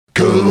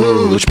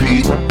Coach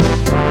Pete.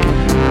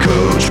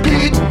 Coach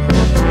Pete.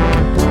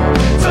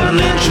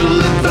 Financial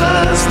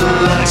advice, the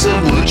likes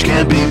of which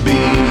can't be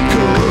beat.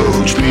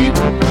 Coach Pete.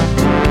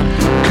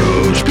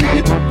 Coach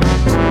Pete.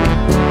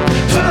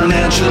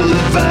 Financial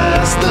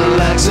advice, the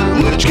likes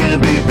of which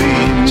can't be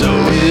beat. So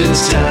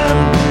it's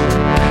time.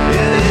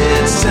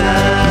 Yeah, it's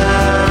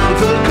time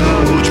for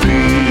Coach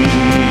Pete.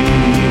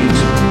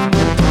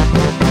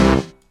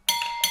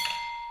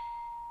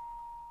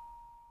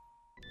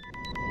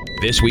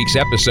 This week's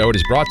episode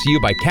is brought to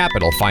you by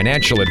Capital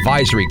Financial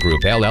Advisory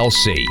Group,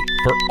 LLC,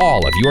 for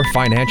all of your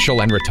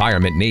financial and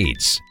retirement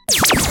needs.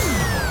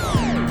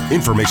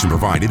 Information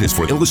provided is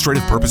for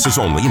illustrative purposes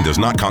only and does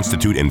not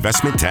constitute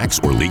investment, tax,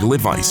 or legal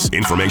advice.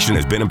 Information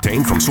has been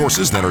obtained from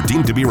sources that are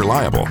deemed to be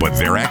reliable, but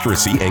their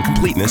accuracy and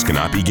completeness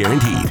cannot be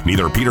guaranteed.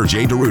 Neither Peter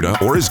J.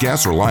 D'Arruda or his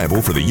guests are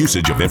liable for the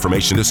usage of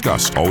information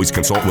discussed. Always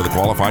consult with a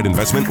qualified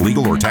investment,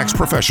 legal, or tax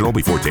professional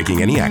before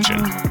taking any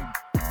action.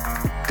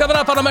 Coming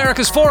up on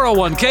America's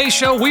 401k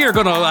show, we are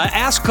going to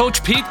ask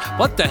Coach Pete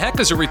what the heck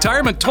is a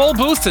retirement toll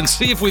booth and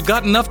see if we've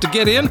got enough to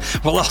get in.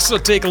 We'll also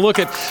take a look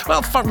at,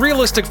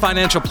 realistic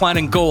financial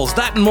planning goals.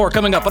 That and more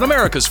coming up on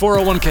America's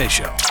 401k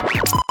show.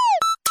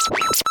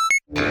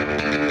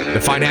 The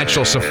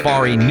Financial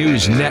Safari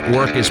News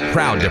Network is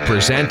proud to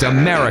present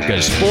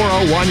America's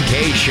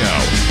 401k show.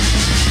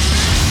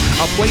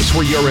 A place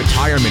where your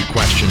retirement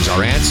questions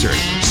are answered,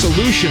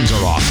 solutions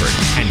are offered,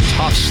 and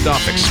tough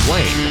stuff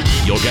explained.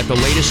 You'll get the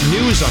latest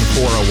news on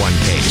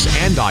 401ks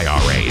and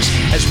IRAs,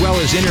 as well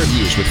as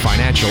interviews with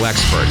financial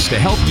experts to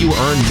help you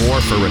earn more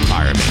for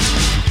retirement.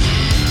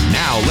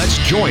 Now let's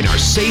join our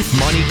Safe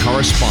Money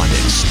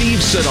correspondent,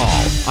 Steve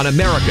Siddall, on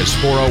America's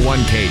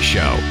 401k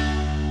show.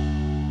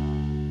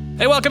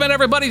 Hey, welcome in,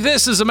 everybody.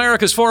 This is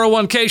America's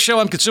 401k show.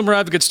 I'm consumer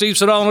advocate Steve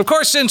Siddall. And, of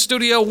course, in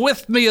studio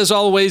with me, as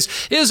always,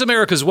 is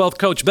America's Wealth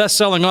Coach,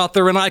 best-selling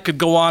author, and I could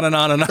go on and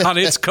on and on.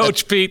 It's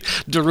Coach Pete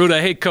D'Arruda.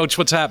 Hey, Coach,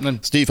 what's happening?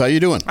 Steve, how you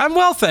doing? I'm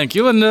well, thank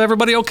you. And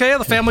everybody okay?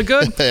 The family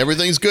good?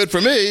 Everything's good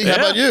for me. How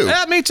about you?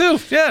 Yeah, me too.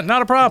 Yeah,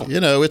 not a problem. You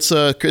know, it's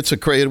a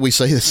crazy, we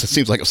say this, it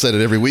seems like I've said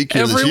it every week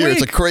here this year.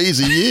 It's a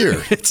crazy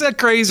year. It's a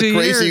crazy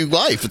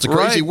life. It's a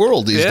crazy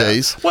world these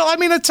days. Well, I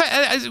mean,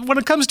 when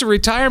it comes to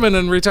retirement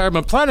and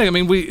retirement planning, I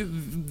mean,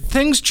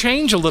 things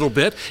change a little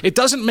bit. It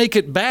doesn't make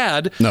it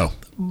bad. No.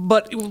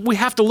 But we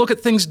have to look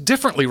at things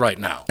differently right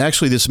now.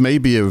 Actually, this may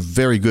be a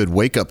very good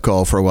wake-up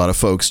call for a lot of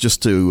folks,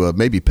 just to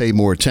maybe pay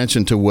more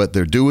attention to what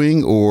they're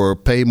doing, or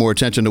pay more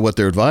attention to what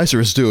their advisor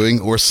is doing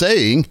or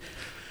saying,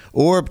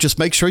 or just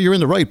make sure you're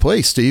in the right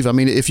place, Steve. I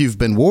mean, if you've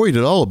been worried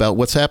at all about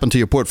what's happened to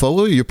your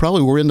portfolio, you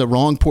probably were in the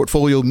wrong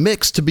portfolio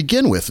mix to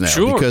begin with now.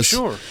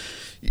 Sure.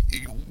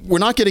 We're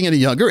not getting any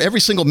younger. Every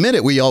single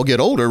minute we all get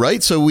older,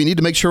 right? So we need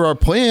to make sure our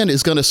plan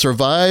is going to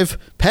survive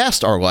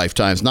past our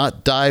lifetimes,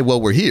 not die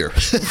while we're here.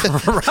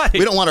 Right.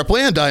 We don't want our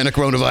plan dying of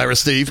coronavirus,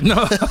 Steve.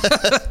 No.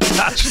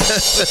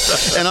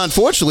 And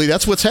unfortunately,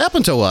 that's what's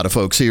happened to a lot of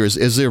folks here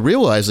is they're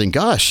realizing,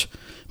 gosh,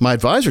 my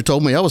advisor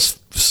told me I was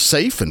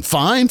safe and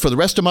fine for the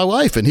rest of my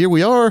life. And here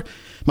we are.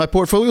 My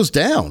portfolio's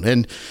down.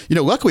 And, you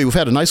know, luckily we've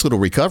had a nice little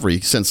recovery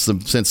since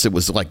it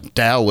was like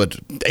Dow at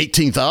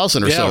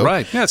 18,000 or so. Yeah,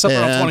 right. Yeah, it's up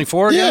around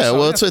 24. Yeah,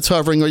 so, it's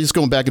hovering. It's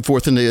going back and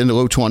forth in the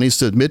low 20s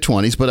to mid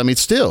 20s. But, I mean,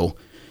 still,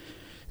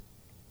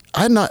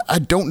 I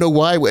don't know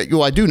why.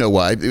 Well, I do know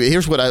why.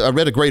 Here's what I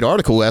read a great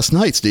article last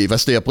night, Steve. I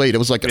stay up late. It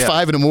was like at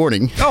 5 in the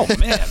morning. Oh,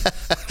 man.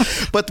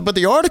 But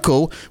the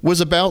article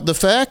was about the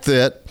fact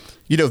that,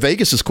 you know,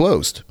 Vegas is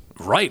closed.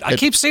 Right. I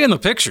keep seeing the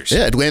pictures.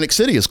 Yeah, Atlantic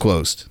City is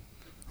closed.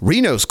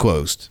 Reno's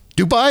closed.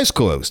 Dubai's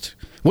closed.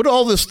 What are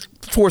all these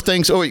four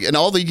things? Oh, and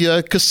all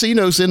the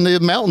casinos in the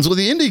mountains, well,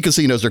 the Indy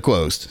casinos are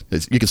closed.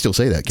 You can still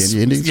say that, can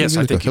you? Yes,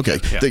 I think you okay.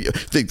 can, yeah.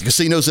 The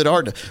casinos that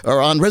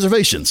are on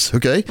reservations,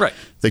 okay? Right.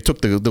 They took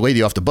the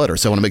lady off the butter,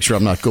 so I want to make sure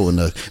I'm not going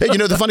to... Hey, you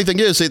know, the funny thing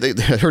is,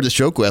 I heard this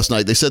joke last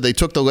night. They said they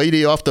took the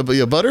lady off the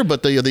butter,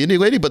 but the Indy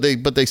lady, but they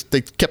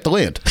kept the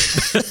land.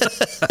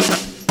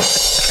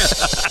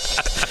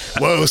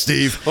 Whoa,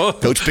 Steve. Whoa.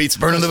 Coach Pete's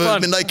burning the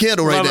midnight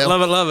candle right now.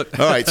 Love it.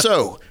 All right,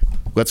 so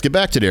let's get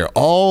back to there.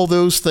 All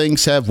those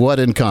things have what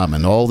in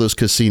common? All those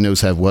casinos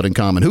have what in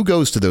common? Who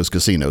goes to those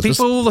casinos?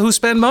 People who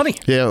spend money.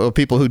 Yeah, well,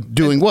 people who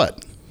doing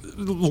what?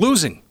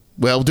 Losing.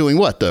 Well, doing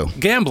what, though?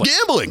 Gambling.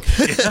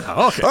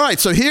 Yeah, okay. All right,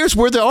 so here's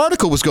where the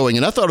article was going,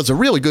 and I thought it was a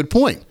really good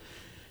point.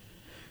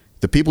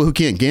 The people who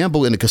can't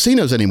gamble in the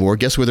casinos anymore,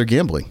 guess where they're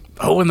gambling?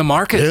 Oh, in the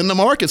market. In the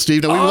market,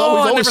 Steve. Now,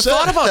 I never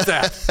thought about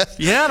that.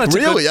 Yeah, that's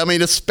really. I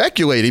mean, it's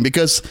speculating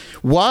because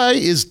why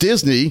is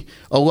Disney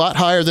a lot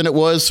higher than it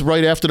was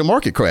right after the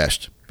market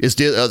crashed?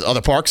 Are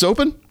the parks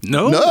open?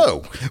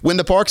 No. When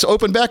the parks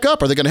open back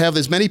up, are they going to have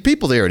as many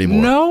people there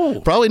anymore?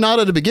 No. Probably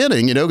not at the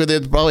beginning. You know, they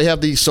probably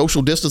have the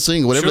social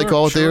distancing, whatever they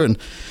call it there,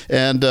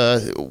 and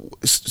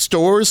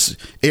stores,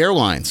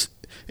 airlines.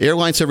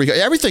 Airlines have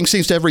everything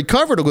seems to have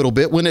recovered a little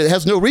bit when it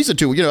has no reason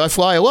to. I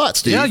fly a lot,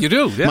 Steve. Yeah, you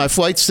do. Yeah. My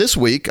flights this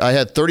week, I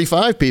had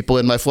 35 people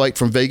in my flight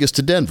from Vegas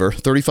to Denver.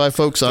 35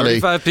 folks on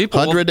 35 a people.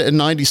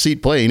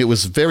 190-seat plane. It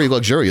was very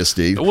luxurious,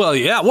 Steve. Well,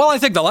 yeah. Well, I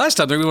think the last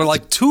time we were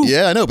like 2.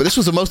 Yeah, I know, but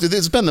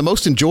it's been the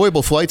most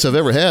enjoyable flights I've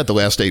ever had the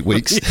last 8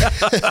 weeks.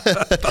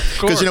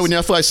 Because when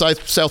you fly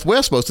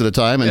Southwest most of the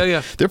time,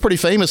 and they're pretty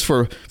famous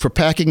for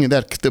packing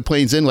the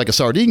planes in like a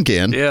sardine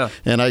can. Yeah.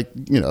 And I,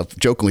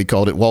 jokingly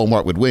called it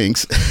Walmart with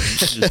wings.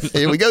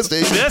 Here we go,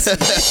 Steve.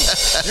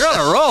 Yes, you're on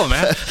a roll,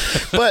 man.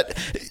 But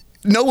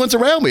no one's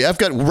around me. I've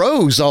got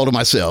rows all to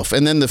myself.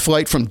 And then the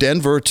flight from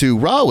Denver to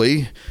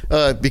Raleigh,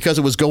 because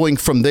it was going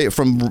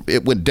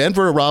it went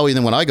Denver to Raleigh, and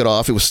then when I got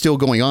off, it was still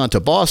going on to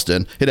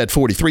Boston. It had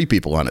 43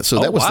 people on it. So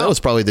that was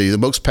probably the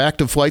most packed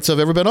of flights I've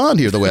ever been on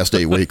here the last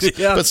 8 weeks.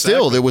 But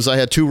still, I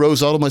had 2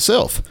 rows all to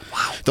myself.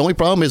 Wow. The only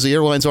problem is the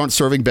airlines aren't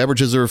serving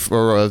beverages or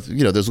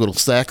those little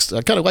snacks.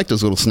 I kind of like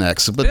those little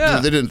snacks,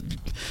 but they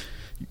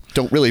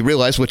don't really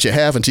realize what you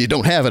have until you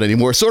don't have it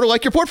anymore. Sort of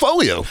like your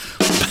portfolio.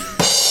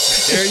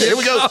 Here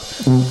we go.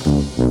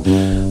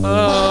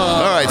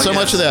 All right, so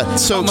much of that.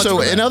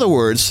 So in other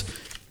words,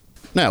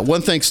 now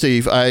one thing,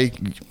 Steve, I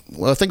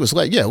think it was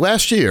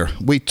last year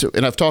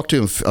and I've talked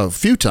to him a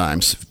few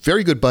times.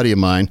 Very good buddy of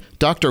mine,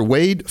 Dr.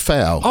 Wade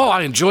Pfau. Oh,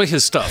 I enjoy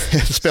his stuff.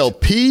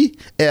 Spelled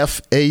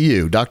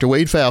P-F-A-U. Dr.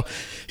 Wade Pfau.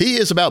 He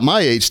is about my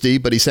age,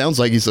 Steve, but he sounds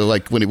like he's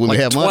when we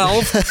have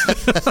 12.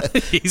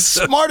 He's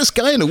the smartest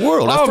guy in the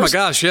world. Oh my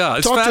gosh, yeah,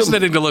 it's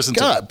fascinating to listen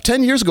to.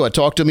 10 years ago, I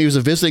talked to him. He was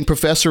a visiting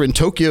professor in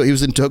Tokyo. He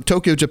was in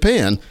Tokyo,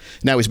 Japan.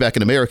 Now he's back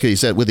in America.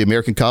 He's with the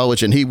American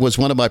College, and he was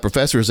one of my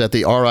professors at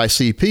the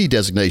RICP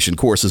designation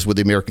courses with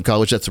the American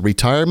College. That's a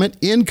Retirement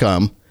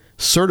Income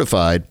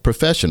Certified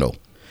Professional.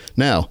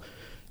 Now,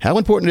 how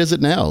important is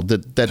it now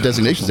that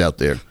designation's out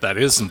there? That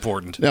is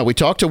important. Now, we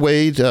talked to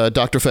Wade,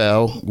 Dr.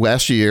 Pfau,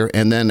 last year,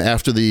 and then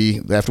after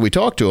we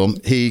talked to him,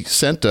 he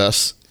sent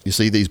us, you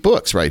see these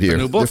books right here.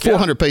 They're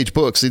 400-page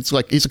books. It's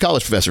like he's a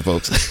college professor,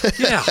 folks.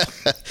 Yeah.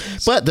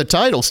 But the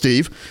title,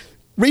 Steve,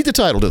 read the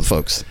title to the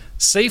folks.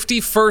 Safety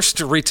First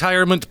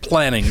Retirement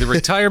Planning, the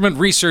Retirement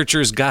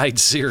Researcher's Guide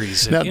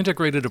Series, an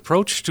integrated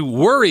approach to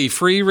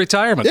worry-free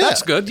retirement. Yeah.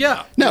 That's good,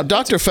 yeah. Now,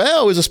 Dr.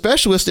 Pfau is a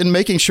specialist in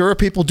making sure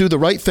people do the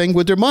right thing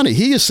with their money.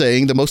 He is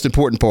saying the most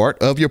important part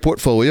of your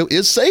portfolio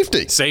is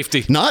safety.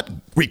 Safety. Not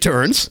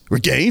returns or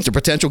gains or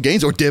potential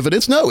gains or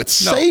dividends. No, it's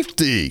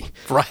safety.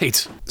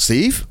 Right.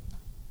 Steve,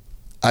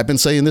 I've been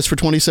saying this for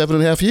 27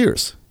 and a half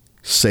years.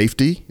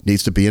 Safety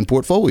needs to be in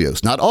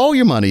portfolios. Not all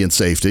your money in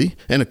safety,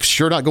 and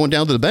sure not going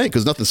down to the bank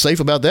because nothing's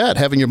safe about that,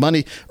 having your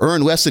money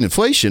earn less than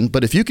inflation.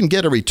 But if you can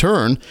get a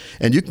return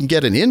and you can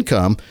get an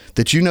income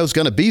that you know is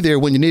going to be there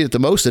when you need it the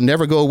most and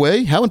never go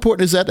away, how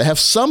important is that to have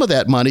some of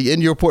that money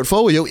in your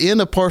portfolio in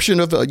a portion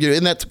of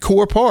in that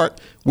core part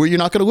where you're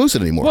not going to lose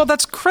it anymore? Well,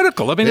 that's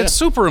critical. I mean, it's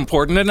super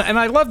important. And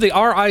I love the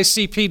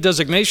RICP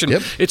designation.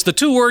 Yep. It's the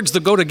 2 words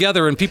that go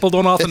together, and people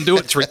don't often do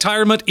it. It's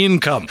retirement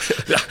income.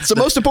 It's the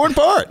most important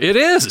part. It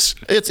is.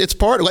 It's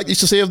part, like you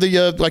used to say of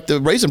the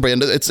Raisin Bran.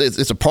 It's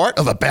a part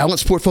of a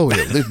balanced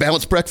portfolio. The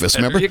balanced breakfast.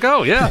 Remember? There you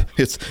go. Yeah.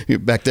 It's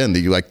back then.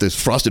 You like the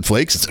Frosted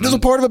Flakes. It's a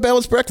part of a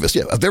balanced breakfast.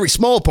 Yeah, a very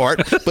small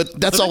part,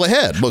 but that's all I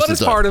had most of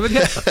the time. But it's part of it.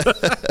 Yeah.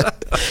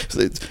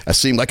 I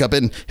seem like I've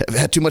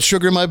had too much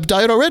sugar in my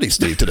diet already,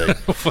 Steve. Today.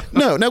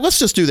 No. Now let's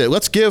just do that.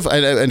 Let's give,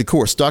 and of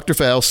course, Dr.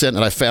 Pfau sent,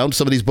 and I found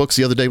some of these books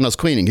the other day when I was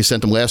cleaning. He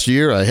sent them last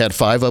year. I had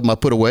 5 of them I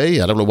put away.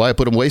 I don't know why I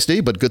put them away,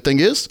 Steve, but good thing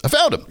is I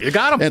found them. You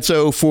got them. And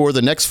so for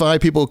the next 5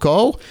 people who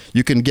call,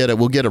 you can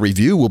we'll get a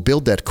review. We'll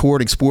build that Core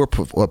and Explore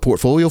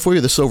portfolio for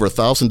you. This is over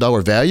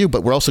 $1,000 value,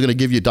 but we're also going to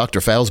give you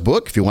Dr. Pfau's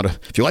book if you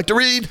like to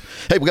read.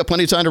 Hey, we got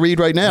plenty of time to read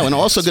right now. And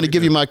also going to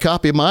give you my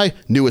copy of my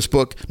newest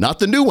book, not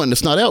the new one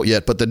that's not out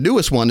yet, but the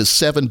newest one is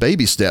 7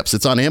 Baby Steps.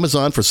 It's on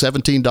Amazon for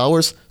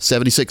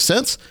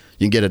 $17.76.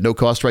 You can get it at no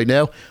cost right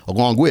now,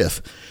 along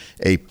with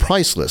a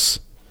priceless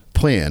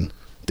plan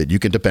that you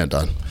can depend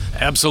on.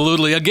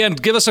 Absolutely. Again,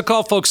 give us a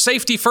call, folks.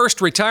 Safety First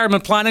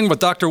Retirement Planning with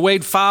Dr.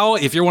 Wade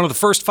Pfau. If you're one of the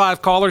first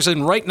 5 callers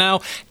in right now,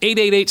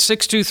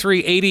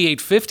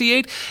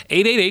 888-623-8858,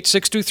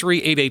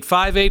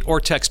 888-623-8858,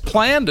 or text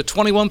PLAN to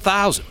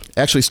 21,000.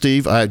 Actually,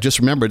 Steve, I just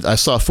remembered I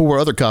saw 4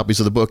 other copies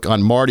of the book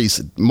on Marty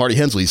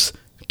Hensley's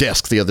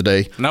desk the other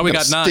day. Now we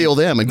got 9. Steal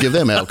them and give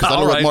them out because I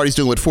don't know what Marty's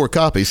doing with 4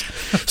 copies.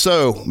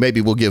 So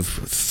maybe we'll give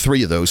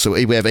 3 of those. So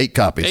we have 8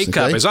 copies. 8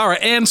 copies. All right.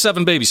 And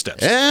 7 Baby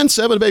Steps. And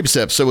 7 Baby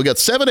Steps. So we got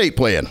 7-8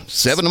 plan.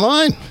 7 of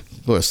mine.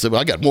 Well,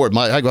 I got more.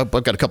 I've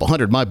got a couple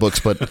hundred in my books,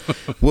 but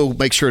we'll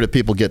make sure that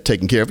people get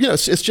taken care of.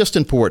 It's just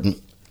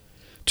important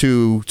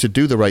to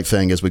do the right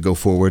thing as we go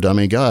forward. I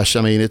mean, gosh,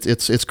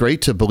 it's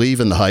great to believe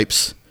in the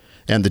hypes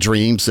and the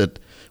dreams that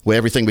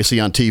everything we see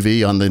on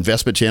TV, on the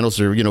investment channels,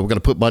 are we're going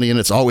to put money in.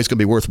 It's always going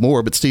to be worth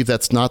more. But Steve,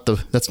 that's not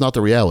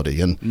the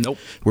reality. And nope.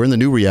 We're in the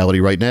new reality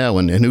right now,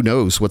 and who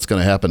knows what's going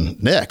to happen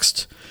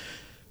next.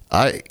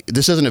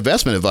 This isn't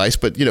investment advice,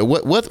 but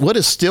what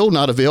is still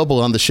not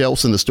available on the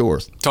shelves in the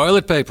stores?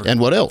 Toilet paper.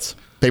 And what else?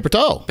 Paper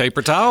towel.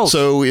 Paper towels.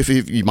 So if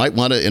you might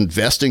want to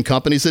invest in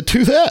companies that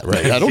do that,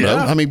 right? I don't know.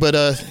 I mean, but.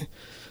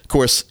 Of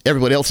course,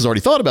 everybody else has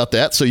already thought about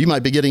that, so you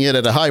might be getting it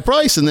at a high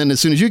price, and then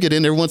as soon as you get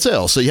in, everyone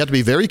sells. So you have to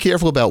be very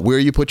careful about where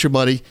you put your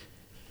money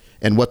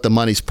and what the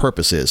money's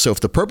purpose is. So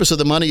if the purpose of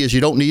the money is you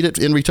don't need it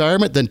in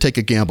retirement, then take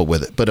a gamble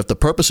with it. But if the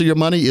purpose of your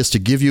money is to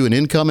give you an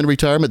income in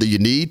retirement that you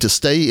need to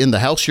stay in the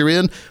house you're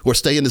in, or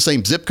stay in the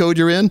same zip code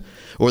you're in,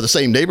 or the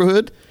same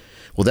neighborhood,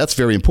 well, that's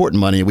very important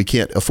money, and we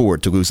can't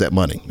afford to lose that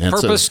money. And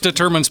purpose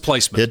determines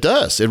placement. It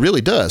does. It really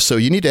does. So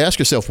you need to ask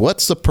yourself,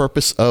 what's the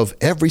purpose of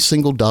every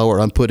single dollar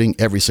I'm putting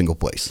every single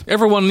place?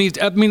 Everyone needs,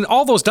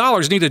 all those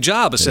dollars need a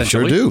job,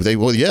 essentially. They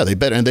sure do. They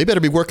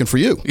better be working for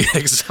you.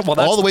 Well,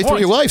 that's all the way through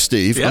your life,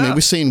 Steve. Yeah. I mean,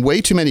 we've seen way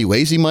too many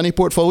lazy money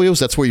portfolios.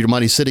 That's where your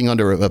money's sitting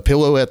under a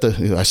pillow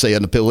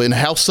in a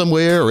house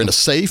somewhere, or in a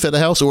safe at a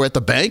house, or at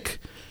the bank,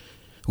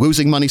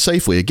 losing money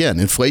safely. Again,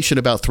 inflation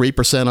about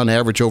 3% on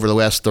average over the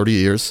last 30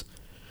 years.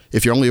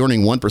 If you're only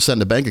earning 1% in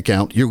the bank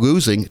account, you're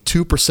losing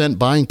 2%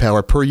 buying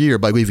power per year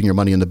by leaving your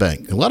money in the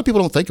bank. And a lot of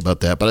people don't think about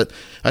that, but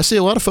I see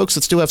a lot of folks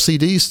that still have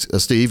CDs,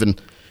 Steve,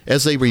 and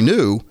as they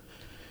renew,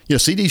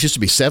 CDs used to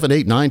be 7,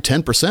 8, 9,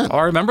 10%. Oh,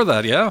 I remember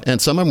that, yeah.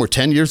 And some of them were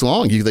 10 years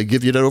long. They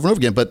give you that over and over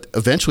again, but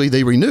eventually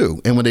they renew.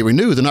 And when they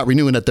renew, they're not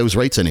renewing at those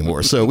rates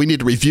anymore. So we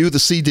need to review the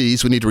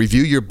CDs. We need to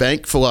review your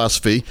bank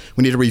philosophy.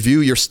 We need to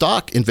review your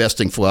stock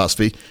investing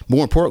philosophy.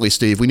 More importantly,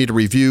 Steve, we need to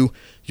review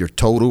your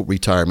total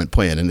retirement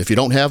plan. And if you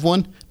don't have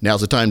one,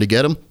 now's the time to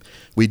get them.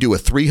 We do a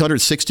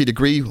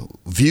 360-degree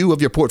view of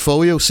your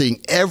portfolio,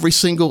 seeing every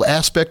single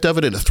aspect of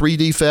it in a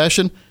 3D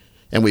fashion,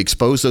 and we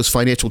expose those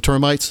financial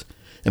termites.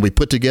 And we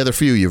put together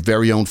for you your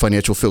very own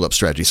financial fill-up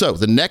strategy. So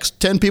the next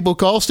 10 people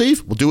call,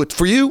 Steve, we'll do it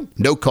for you,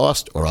 no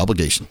cost or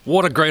obligation.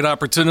 What a great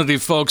opportunity,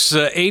 folks.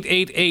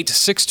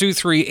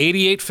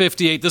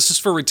 888-623-8858. This is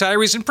for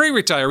retirees and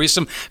pre-retirees.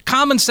 Some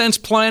common sense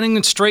planning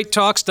and straight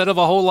talk instead of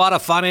a whole lot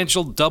of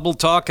financial double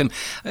talk and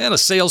a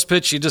sales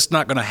pitch. You're just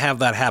not going to have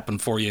that happen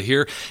for you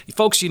here.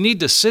 Folks, you need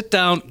to sit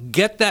down,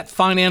 get that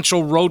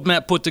financial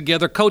roadmap put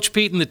together. Coach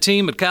Pete and the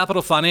team at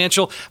Capital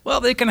Financial,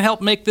 well, they can help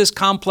make this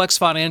complex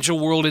financial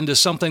world into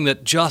something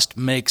that just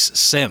makes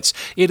sense.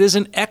 It is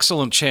an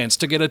excellent chance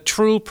to get a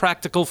true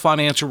practical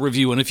financial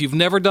review. And if you've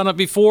never done it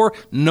before,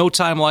 no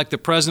time like the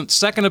present.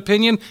 Second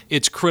opinion,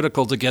 it's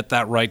critical to get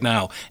that right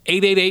now.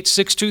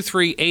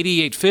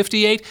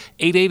 888-623-8858,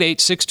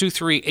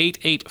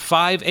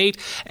 888-623-8858,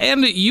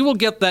 and you will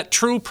get that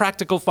true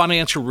practical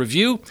financial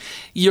review.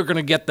 You're going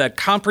to get that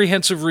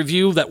comprehensive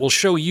review that will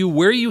show you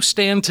where you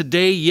stand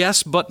today,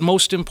 yes, but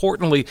most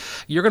importantly,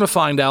 you're going to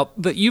find out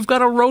that you've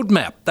got a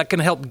roadmap that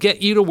can help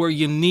get you to where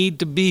you need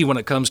to be when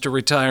it comes to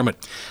retirement.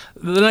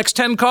 The next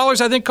 10 callers,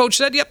 I think Coach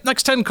said,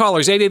 next 10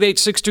 callers,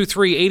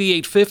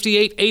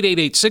 888-623-8858,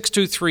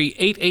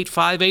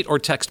 888-623-8858, or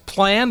text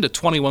PLAN to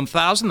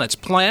 21,000. That's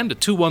PLAN to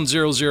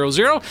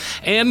 21000,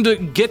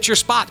 and get your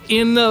spot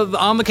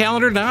on the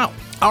calendar now.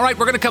 All right,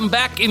 we're going to come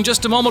back in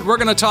just a moment. We're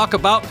going to talk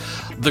about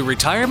the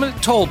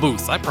retirement toll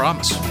booth, I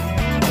promise.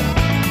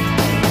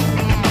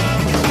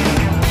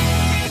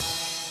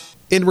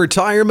 In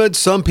retirement,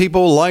 some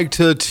people like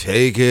to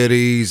take it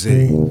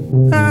easy.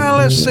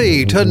 Let's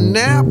see, to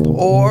nap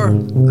or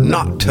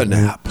not to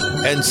nap.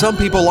 And some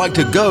people like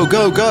to go,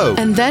 go, go.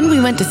 And then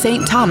we went to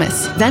St.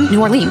 Thomas, then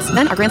New Orleans,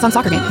 then our grandson's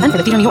soccer game, then for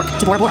the theater in New York,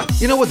 to Bora Bora.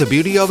 You know what the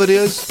beauty of it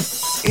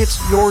is?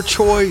 It's your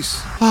choice.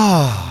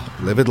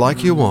 Live it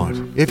like you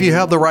want. If you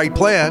have the right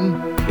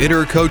plan,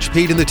 enter Coach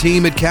Pete and the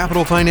team at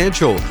Capital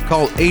Financial.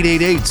 Call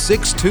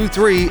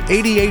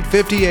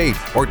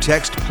 888-623-8858 or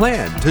text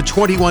PLAN to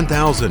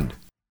 21,000.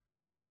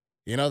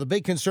 You know, the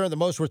big concern that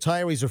most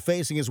retirees are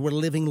facing is we're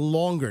living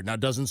longer. Now,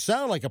 it doesn't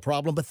sound like a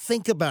problem, but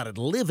think about it.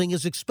 Living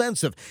is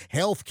expensive.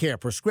 Healthcare,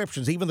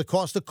 prescriptions, even the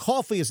cost of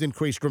coffee has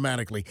increased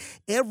dramatically.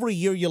 Every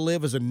year you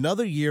live is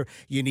another year.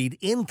 You need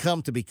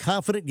income to be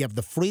confident. You have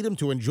the freedom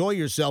to enjoy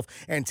yourself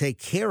and take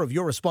care of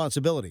your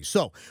responsibilities.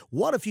 So,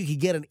 what if you could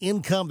get an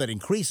income that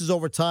increases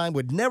over time,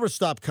 would never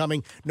stop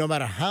coming, no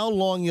matter how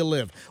long you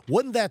live?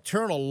 Wouldn't that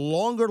turn a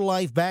longer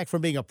life back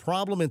from being a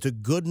problem into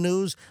good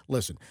news?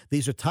 Listen,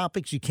 these are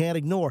topics you can't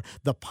ignore.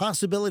 The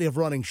possibility of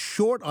running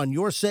short on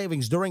your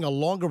savings during a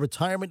longer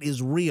retirement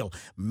is real.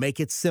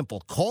 Make it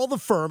simple. Call the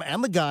firm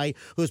and the guy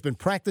who's been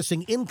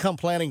practicing income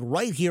planning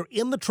right here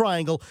in the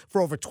Triangle for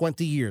over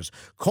 20 years.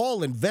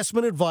 Call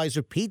investment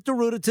advisor Pete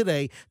D'Arruda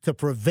today to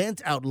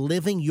prevent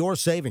outliving your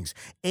savings.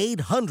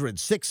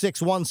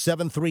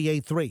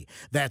 800-661-7383.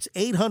 That's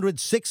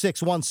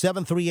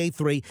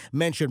 800-661-7383.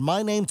 Mention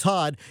my name,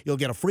 Todd. You'll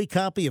get a free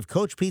copy of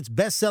Coach Pete's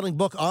best-selling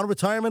book on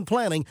retirement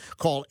planning.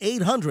 Call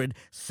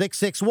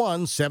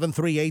 800-661-7383. Hey,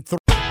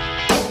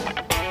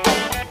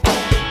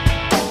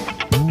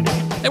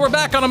 we're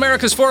back on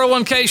America's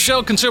 401k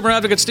show. Consumer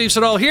advocate Steve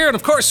Siddall here, and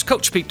of course,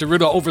 Coach Pete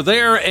D'Arruda over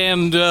there.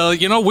 And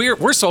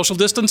we're social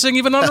distancing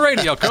even on the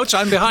radio, Coach.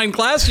 I'm behind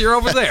class. You're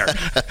over there.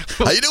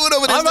 How you doing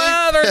over there,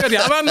 Steve? Very good.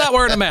 Yeah, I'm not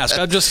wearing a mask.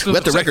 I'm just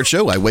let the record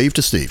show I waved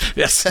to Steve.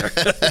 Yes, sir.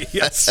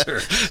 Yes,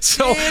 sir.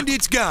 So, and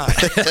it's gone.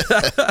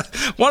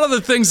 One of the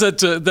things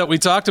that we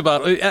talked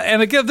about,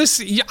 and again,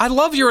 I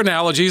love your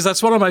analogies.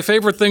 That's one of my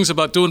favorite things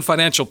about doing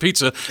Financial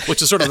Pizza,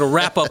 which is sort of a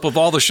wrap up of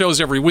all the shows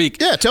every week.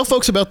 Yeah, tell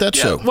folks about that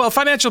show. Well,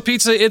 Financial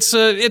Pizza,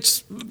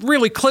 it's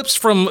really clips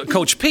from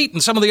Coach Pete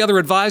and some of the other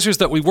advisors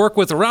that we work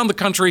with around the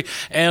country,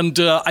 and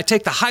I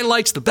take the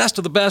highlights, the best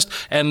of the best,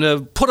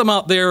 and put them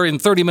out there in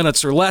 30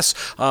 minutes or less,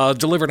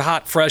 delivered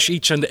hot, fresh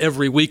each and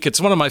every week.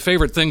 It's one of my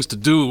favorite things to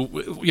do,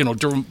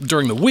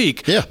 during the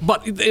week. Yeah.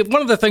 But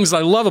one of the things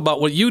I love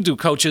about what you do,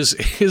 Coach, is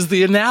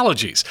the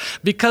analogies,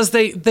 because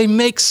they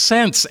make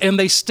sense and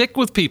they stick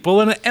with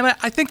people, and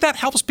I think that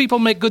helps people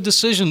make good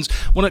decisions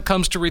when it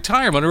comes to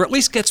retirement, or at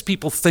least gets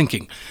people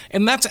thinking.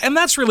 And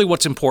that's really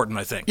what's important,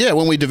 I think. Yeah,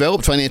 when we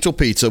developed Financial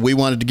Pizza, we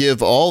wanted to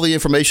give all the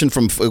information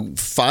from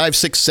 5,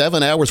 6,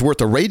 7 hours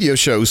worth of radio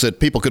shows that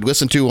people could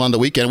listen to on the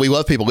weekend. We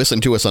love people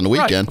listening to us on the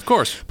weekend. Right, of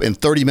course. In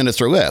 30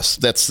 minutes or less.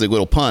 That's the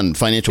little pun,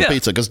 Financial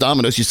Pizza, because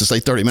Domino's used to say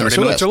 30 minutes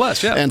or less. 30 minutes or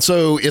less, yeah. And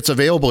so it's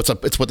available.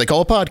 It's what they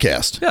call a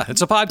podcast. Yeah,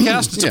 it's a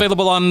podcast. It's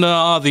available on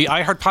the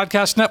iHeart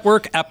Podcast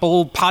Network,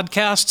 Apple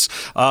Podcasts.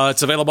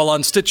 It's available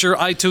on Stitcher,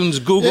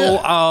 iTunes, Google.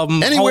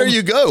 Anywhere Home.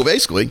 you go,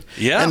 basically.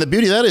 Yeah. And the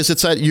beauty of that is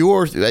it's at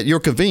your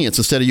convenience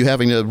instead of you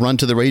having to run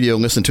to the radio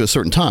and listen to a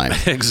certain time.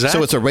 Exactly.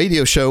 So it's a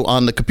radio show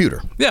on the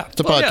computer. Yeah. It's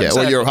a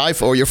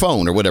podcast, or your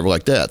phone or whatever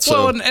like that.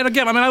 So. Well, and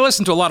again, I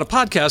listen to a lot of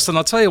podcasts, and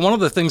I'll tell you, one of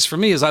the things for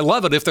me is I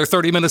love it if they're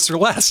 30 minutes or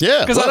less.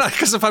 Yeah.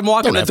 Because if I'm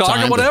walking the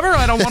dog or whatever,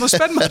 I don't want to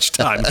spend much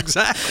time.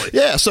 Exactly.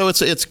 Yeah. So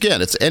it's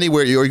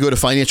anywhere you go to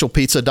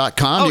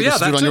financialpizza.com. You can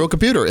do it on your own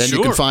computer, and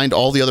you can find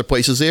all the other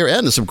places there.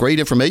 And there's some great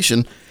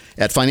information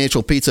at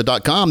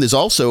financialpizza.com. There's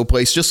also a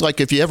place, just like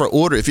if you ever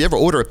order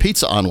a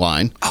pizza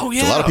online. Oh,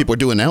 yeah. Which a lot of people are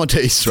doing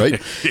nowadays, right?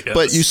 Yes.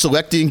 But you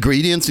select the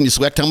ingredients and you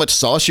select how much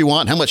sauce you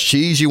want, how much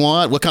cheese you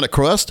want, what kind of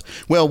crust.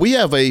 Well, we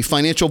have a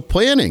financial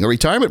planning, a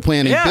retirement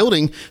planning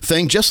building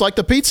thing just like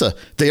the pizza.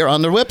 They are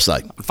on their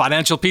website.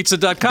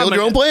 Financialpizza.com. Build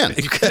your own plan.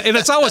 And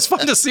it's always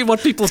fun to see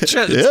what people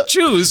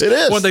choose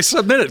when they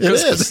submit it. It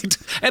is.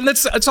 And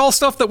it's all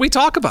stuff that we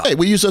talk about. Hey,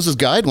 we use those as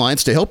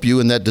guidelines to help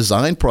you in that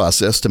design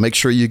process to make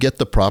sure you get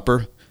the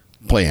proper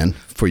plan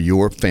for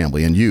your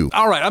family and you.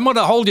 All right, I'm going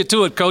to hold you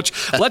to it, Coach.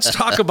 Let's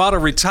talk about a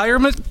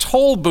retirement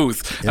toll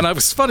booth. And it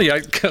was funny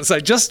because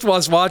I just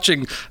was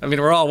watching. I mean,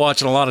 we're all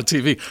watching a lot of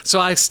TV, so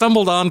I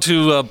stumbled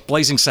onto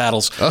Blazing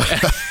Saddles,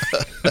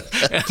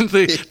 and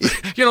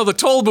the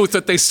toll booth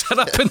that they set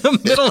up in the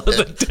middle of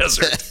the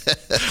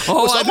desert.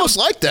 Oh, it's almost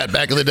like that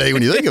back in the day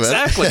when you think of it.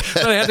 Exactly.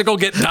 They had to go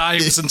get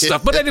knives and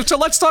stuff. But anyway, so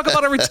let's talk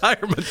about a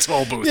retirement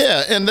toll booth.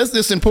 Yeah, and this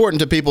is important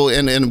to people,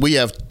 and we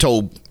have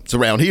toll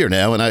around here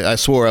now, and I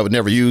swore I would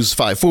never use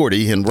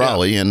 540 in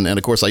Raleigh, and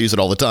of course I use it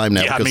all the time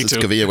now because it's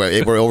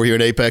convenient. We're over here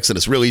in Apex, and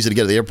it's really easy to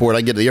get to the airport. I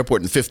can get to the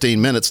airport in 15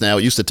 minutes now.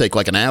 It used to take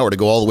like an hour to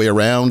go all the way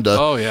around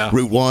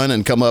Route 1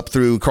 and come up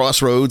through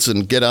Crossroads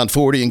and get on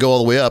 40 and go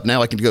all the way up.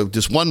 Now I can go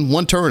just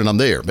one turn and I'm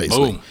there,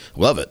 basically. Boom.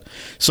 Love it.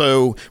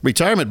 So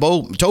retirement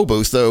toll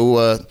booths,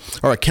 though,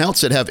 are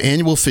accounts that have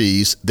annual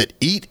fees that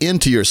eat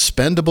into your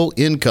spendable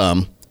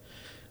income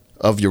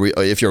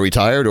if you're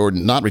retired or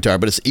not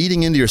retired, but it's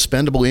eating into your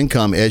spendable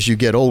income as you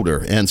get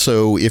older. And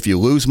so if you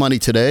lose money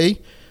today,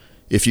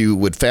 if you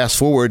would fast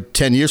forward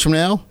 10 years from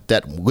now,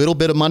 that little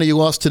bit of money you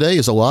lost today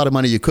is a lot of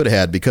money you could have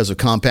had because of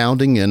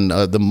compounding and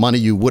the money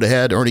you would have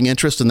had earning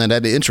interest and then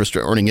had the interest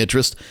earning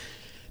interest.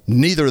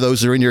 Neither of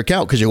those are in your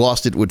account because you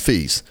lost it with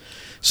fees.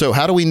 So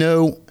how do we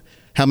know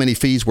how many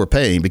fees we're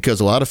paying? Because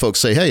a lot of folks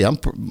say, hey, on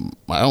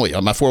my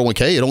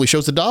 401k, it only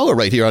shows $1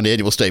 right here on the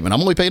annual statement.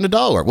 I'm only paying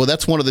 $1. Well,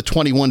 that's one of the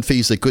 21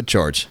 fees they could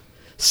charge.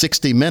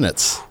 60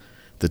 Minutes,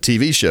 the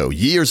TV show,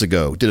 years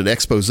ago, did an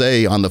expose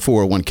on the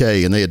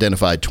 401k, and they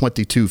identified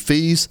 22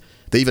 fees.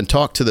 They even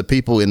talked to the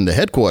people in the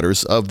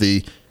headquarters of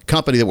the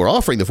company that were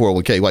offering the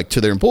 401k, like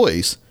to their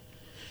employees.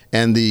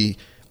 And the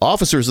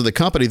officers of the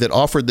company that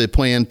offered the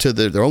plan to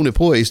their own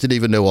employees didn't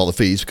even know all the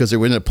fees because they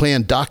were in a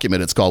plan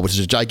document, it's called, which is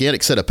a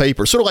gigantic set of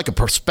papers, sort of like a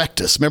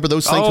prospectus. Remember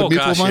those things with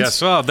mutual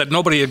funds? Yes.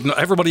 That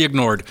everybody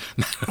ignored.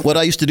 What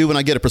I used to do when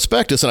I get a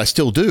prospectus, and I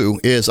still do,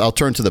 is I'll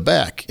turn to the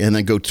back and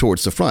then go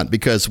towards the front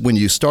because when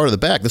you start at the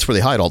back, that's where they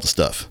hide all the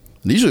stuff.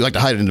 They usually like to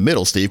hide it in the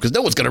middle, Steve, because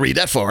no one's going to read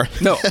that far.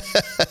 No.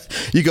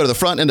 You go to the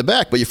front and the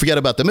back, but you forget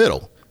about the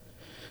middle.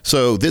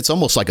 So it's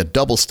almost like a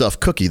double stuffed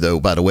cookie, though,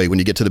 by the way, when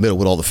you get to the middle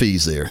with all the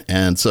fees there.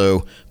 And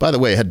so, by the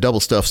way, I had double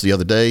stuffs the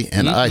other day,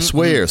 and I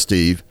swear,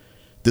 Steve,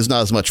 there's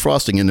not as much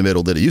frosting in the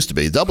middle that it used to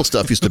be. Double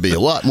stuff used to be a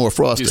lot more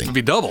frosting. It used to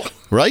be double.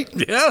 Right?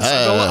 Yes,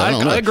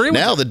 I agree with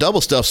you. Now the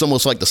double stuff's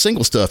almost like the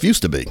single stuff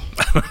used to be.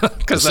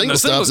 Because the single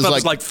stuff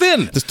is like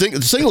thin.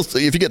 The single,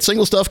 if you get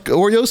single stuff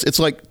Oreos, it's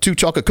like 2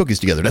 chocolate cookies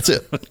together. That's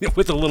it.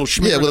 With a little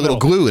schmear. Yeah, with a little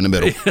glue in the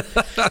middle.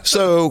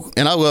 So,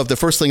 and I love, the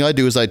first thing I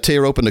do is I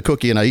tear open the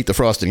cookie and I eat the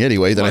frosting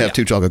anyway. Then I have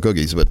 2 chocolate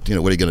cookies. But,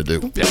 what are you going to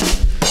do? Yeah.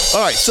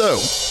 All right, so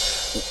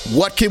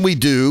what can we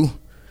do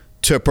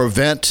to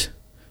prevent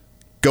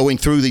going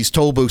through these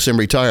toll booths in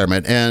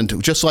retirement?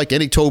 And just like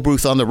any toll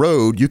booth on the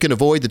road, you can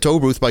avoid the toll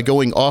booth by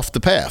going off the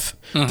path.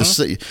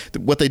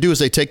 What they do is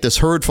they take this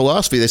herd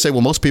philosophy. They say, well,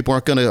 most people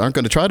aren't going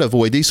to try to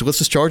avoid these, so let's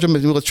just charge them.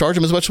 Let's charge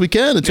them as much as we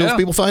can until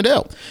people find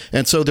out.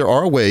 And so there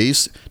are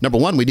ways. Number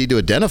one, we need to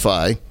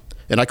identify,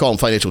 and I call them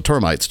financial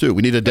termites too.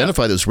 We need to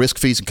identify those risk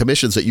fees and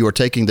commissions that you are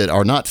taking that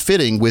are not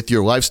fitting with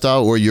your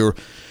lifestyle or your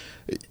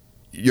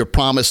you're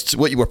promised,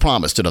 what you were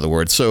promised, in other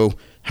words. So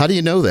how do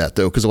you know that,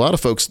 though? Because a lot of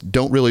folks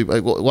don't really,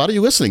 a lot of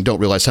you listening don't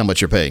realize how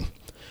much you're paying.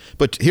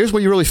 But here's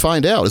what you really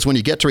find out is when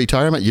you get to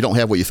retirement, you don't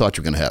have what you thought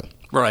you were going to have.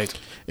 Right.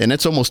 And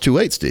it's almost too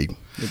late, Steve.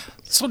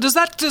 So does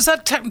that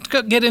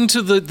get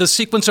into the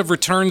sequence of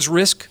returns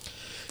risk?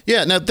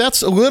 Yeah, now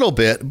that's a little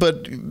bit,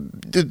 but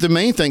the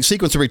main thing,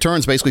 sequence of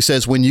returns basically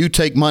says when you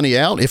take money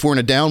out, if we're in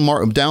a down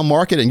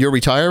market and you're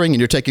retiring and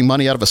you're taking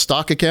money out of a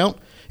stock account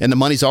and the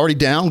money's already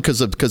down because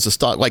the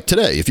stock, like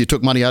today, if you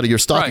took money out of your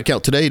stock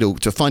account today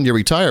to fund your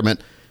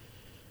retirement,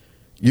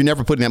 you're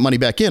never putting that money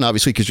back in,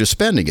 obviously, because you're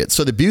spending it.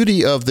 So the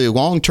beauty of the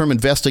long-term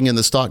investing in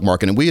the stock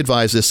market, and we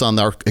advise this on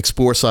our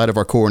Explore side of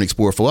our Core and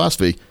Explore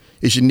philosophy,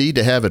 is you need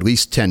to have at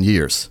least 10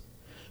 years.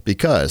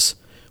 Because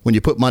when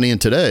you put money in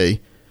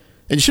today,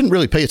 and you shouldn't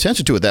really pay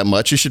attention to it that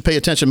much. You should pay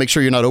attention, make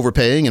sure you're not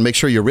overpaying, and make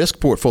sure your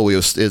risk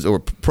portfolio or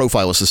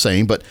profile is the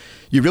same. But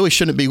you really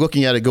shouldn't be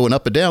looking at it going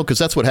up and down because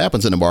that's what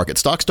happens in the market.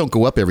 Stocks don't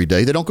go up every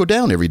day. They don't go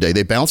down every day.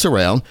 They bounce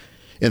around.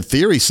 And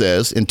theory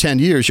says in 10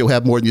 years, you'll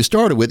have more than you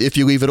started with if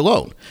you leave it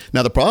alone.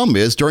 Now, the problem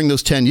is during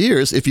those 10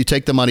 years, if you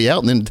take the money out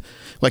and then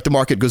like the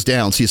market goes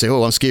down, so you say,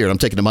 oh, I'm scared, I'm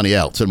taking the money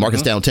out. So the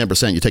market's down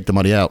 10%, you take the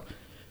money out.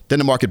 Then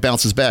the market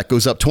bounces back,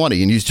 goes up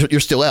 20, and you're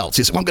still out. So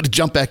you say, well, I'm going to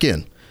jump back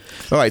in.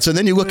 All right, so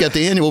then you look at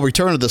the annual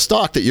return of the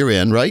stock that you're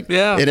in, right?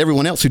 Yeah. And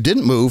everyone else who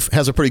didn't move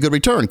has a pretty good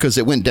return because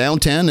it went down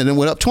 10 and then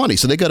went up 20.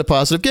 So they got a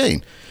positive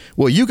gain.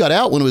 Well, you got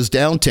out when it was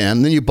down 10,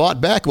 and then you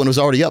bought back when it was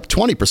already up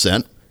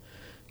 20%.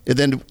 And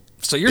then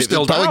so you're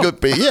still down.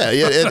 Good, yeah.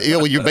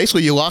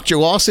 You locked your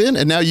loss in,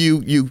 and now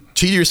you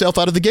cheated yourself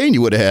out of the gain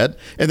you would have had.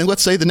 And then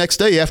let's say the next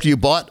day after you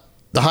bought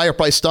the higher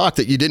price stock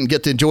that you didn't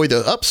get to enjoy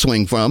the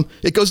upswing from,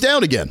 it goes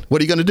down again.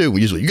 What are you going to do?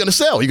 Usually you're going to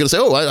sell. You're going to say,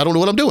 oh, I don't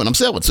know what I'm doing. I'm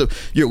selling. So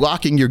you're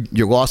locking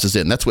your losses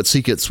in. That's what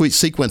sweet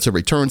sequence of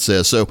return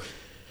says. So,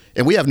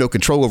 and we have no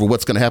control over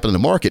what's going to happen in the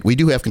market. We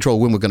do have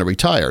control when we're going to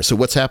retire. So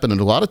what's happened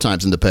a lot of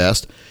times in the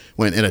past,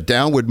 when in a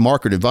downward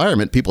market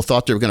environment, people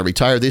thought they were going to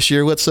retire this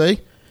year, let's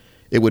say,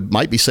 it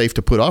might be safe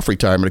to put off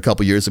retirement a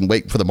couple of years and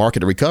wait for the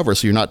market to recover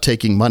so you're not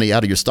taking money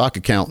out of your stock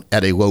account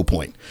at a low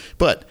point.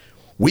 But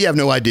we have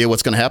no idea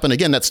what's going to happen.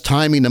 Again, that's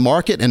timing the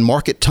market, and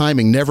market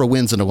timing never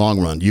wins in the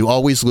long run. You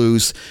always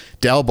lose.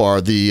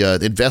 Dalbar,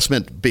 the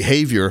investment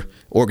behavior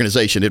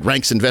organization, it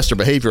ranks investor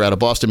behavior out of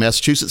Boston,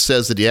 Massachusetts,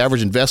 says that the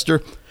average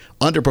investor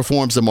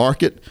underperforms the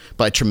market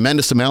by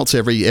tremendous amounts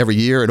every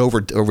year and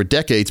over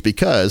decades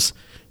because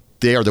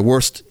they are the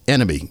worst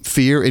enemy.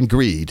 Fear and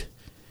greed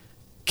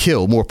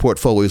kill more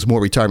portfolios,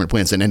 more retirement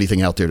plans than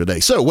anything out there today.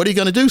 So what are you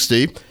going to do,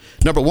 Steve?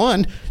 Number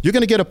one, you're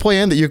going to get a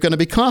plan that you're going to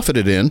be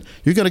confident in.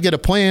 You're going to get a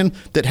plan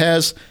that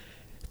has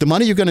the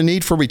money you're going to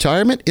need for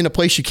retirement in a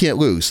place you can't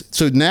lose.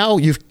 So now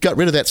you've got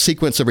rid of that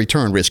sequence of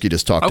return risk you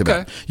just talked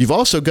about. You've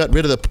also got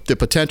rid of the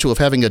potential of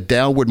having a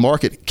downward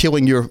market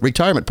killing your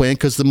retirement plan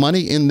because the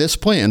money in this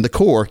plan, the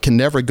core, can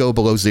never go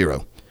below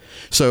zero.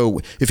 So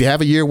if you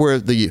have a year where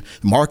the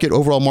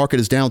overall market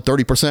is down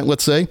 30%,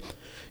 let's say,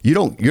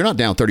 you're not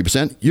down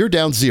 30%, you're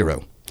down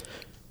zero.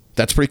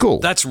 That's pretty cool.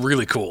 That's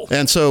really cool.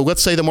 And so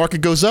let's say the market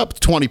goes up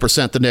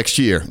 20% the next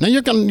year. Now,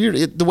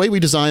 the way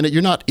we design it,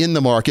 you're not in the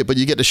market, but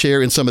you get to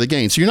share in some of the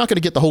gains. So you're not going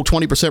to get the whole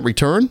 20%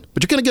 return,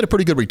 but you're going to get a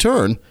pretty good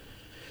return.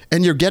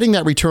 And you're getting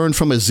that return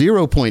from a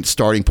 0-point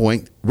starting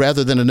point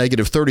rather than a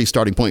negative 30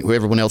 starting point with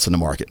everyone else in the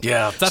market.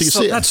 Yeah,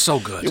 that's so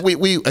good.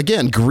 We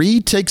again,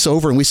 greed takes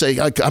over and we say,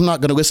 I'm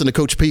not going to listen to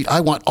Coach Pete. I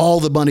want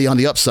all the money on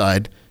the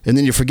upside. And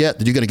then you forget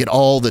that you're going to get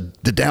all the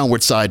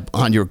downward side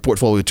on your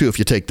portfolio too if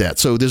you take that.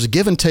 So there's a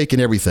give and take in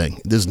everything.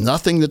 There's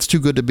nothing that's too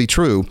good to be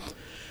true.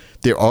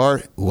 There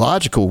are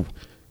logical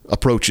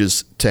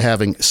approaches to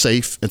having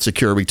safe and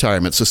secure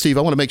retirement. So, Steve,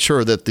 I want to make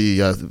sure that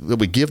that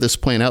we give this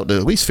plan out to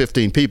at least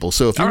 15 people.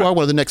 So if you are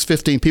one of the next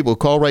 15 people who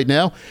call right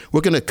now,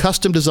 we're going to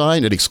custom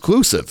design an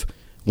exclusive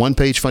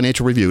one-page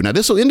financial review. Now,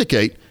 this will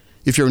indicate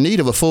if you're in need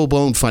of a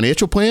full-blown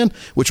financial plan,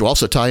 which will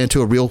also tie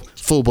into a real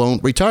full-blown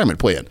retirement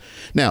plan.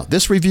 Now,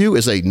 this review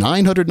is a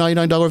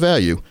 $999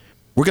 value.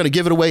 We're going to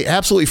give it away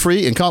absolutely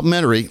free and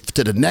complimentary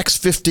to the next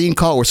 15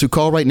 callers who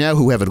call right now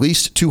who have at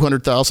least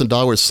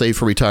 $200,000 saved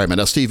for retirement.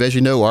 Now, Steve, as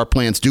you know, our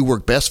plans do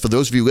work best for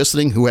those of you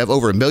listening who have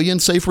over $1 million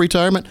saved for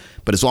retirement.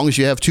 But as long as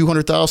you have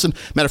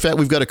 $200,000, matter of fact,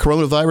 we've got a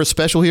coronavirus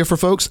special here for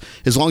folks.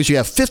 As long as you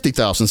have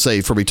 $50,000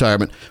 saved for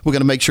retirement, we're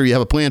going to make sure you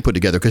have a plan put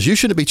together because you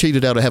shouldn't be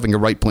cheated out of having a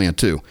right plan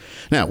too.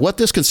 Now, what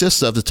this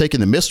consists of is taking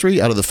the mystery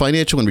out of the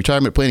financial and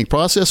retirement planning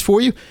process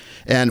for you.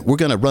 And we're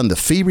going to run the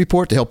fee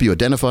report to help you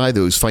identify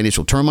those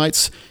financial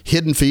termites,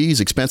 hidden fees,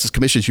 expenses,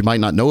 commissions you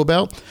might not know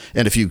about.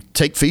 And if you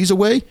take fees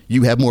away,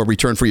 you have more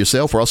return for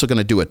yourself. We're also going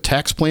to do a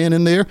tax plan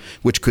in there,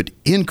 which could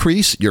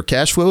increase your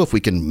cash flow if we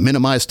can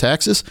minimize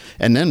taxes.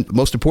 And then,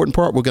 most important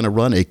part, we're going to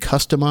run a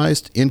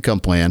customized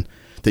income plan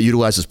that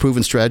utilizes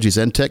proven strategies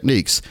and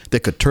techniques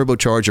that could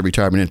turbocharge your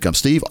retirement income.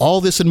 Steve,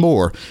 all this and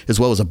more, as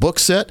well as a book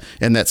set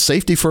and that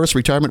Safety First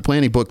Retirement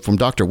Planning book from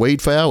Dr. Wade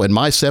Pfau and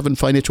my 7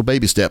 financial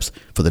baby steps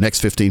for the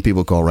next 15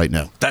 people call right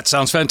now. That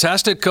sounds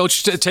fantastic,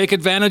 Coach. Take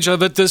advantage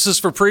of it. This is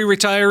for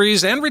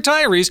pre-retirees and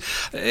retirees.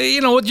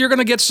 You're going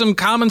to get some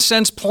common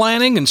sense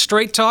planning and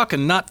straight talk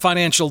and not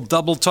financial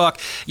double talk.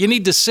 You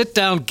need to sit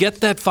down,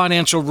 get that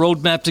financial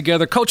roadmap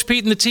together. Coach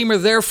Pete and the team are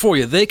there for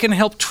you. They can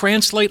help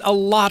translate a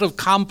lot of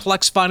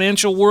complex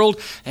financial world,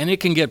 and it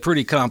can get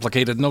pretty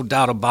complicated, no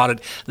doubt about it.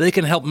 They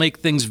can help make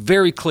things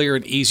very clear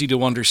and easy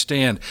to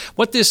understand.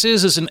 What this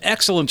is an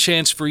excellent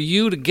chance for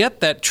you to get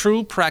that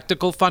true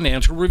practical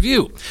financial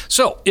review.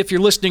 So if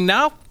you're listening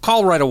now,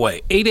 call right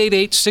away,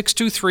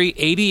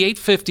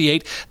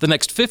 888-623-8858. The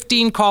next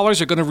 15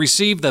 callers are going to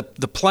receive the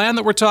plan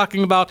that we're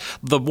talking about,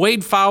 the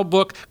Wade Pfau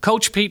book,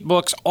 Coach Pete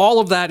books, all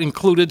of that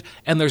included,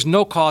 and there's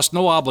no cost,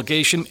 no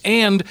obligation,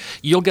 and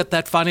you'll get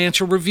that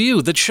financial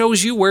review that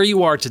shows you where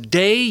you are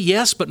today,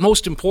 yes, but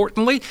most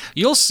importantly,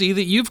 you'll see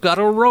that you've got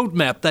a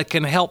roadmap that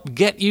can help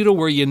get you to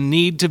where you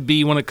need to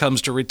be when it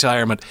comes to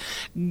retirement.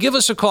 Give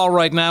us a call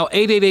right now,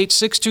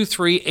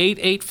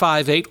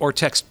 888-623-8858, or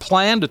text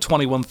PLAN to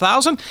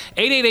 21000,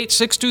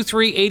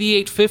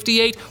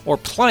 888-623-8858, or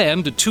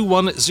plan to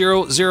 21000.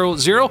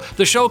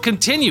 The show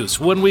continues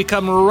when we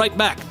come right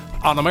back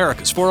on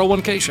America's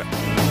 401k Show.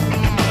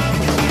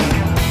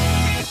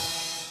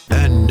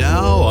 And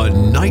now, a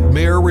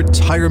nightmare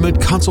retirement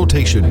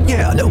consultation.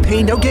 Yeah, no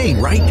pain, no gain,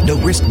 right? No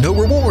risk, no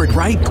reward,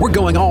 right? We're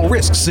going all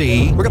risk,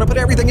 see? We're going to put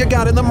everything you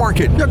got in the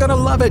market. You're going to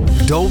love it.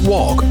 Don't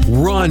walk,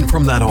 run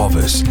from that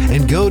office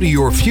and go to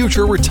your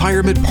future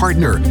retirement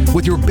partner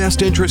with your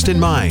best interest in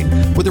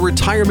mind, with a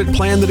retirement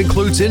plan that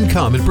includes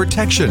income and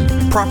protection,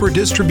 proper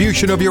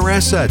distribution of your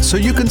assets so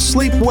you can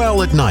sleep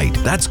well at night.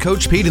 That's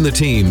Coach Pete and the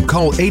team.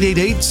 Call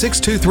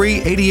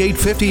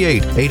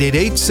 888-623-8858,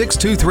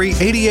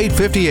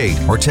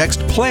 888-623-8858, or text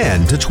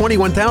PLAN to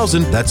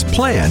 21000. That's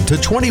PLAN to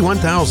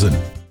 21000.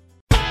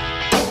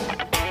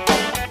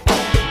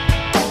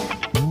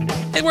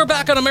 Hey, we're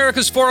back on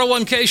America's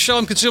 401k Show.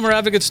 I'm consumer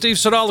advocate Steve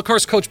Siddall. Of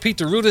course, Coach Pete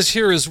DeRuta is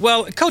here as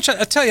well. Coach,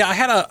 I tell you,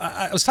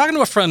 I was talking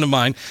to a friend of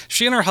mine.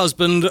 She and her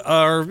husband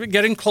are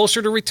getting closer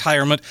to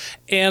retirement,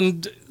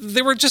 and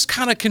they were just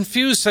kind of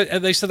confused.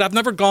 They said, I've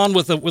never gone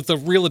with a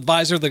real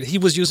advisor, that he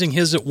was using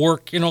his at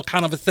work,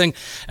 kind of a thing.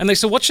 And they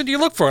said, what should you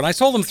look for? And I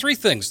told them 3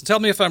 things.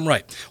 Tell me if I'm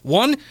right.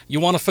 1, you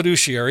want a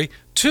fiduciary.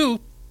 2,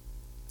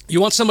 you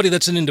want somebody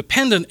that's an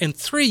independent. And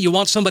 3, you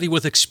want somebody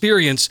with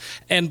experience.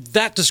 And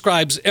that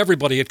describes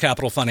everybody at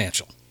Capital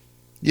Financial.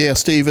 Yeah,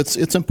 Steve,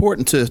 it's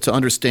important to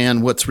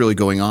understand what's really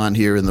going on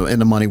here in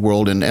the money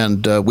world.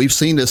 And we've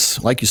seen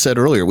this, like you said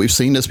earlier, we've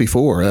seen this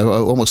before.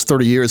 Almost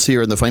 30 years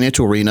here in the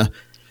financial arena.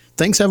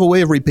 Things have a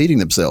way of repeating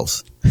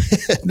themselves.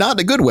 Not in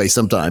a good way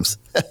sometimes.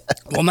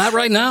 Well, not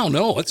right now.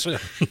 No, it's...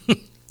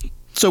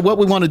 So what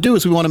we want to do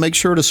is we want to make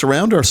sure to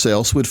surround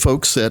ourselves with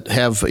folks that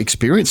have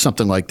experienced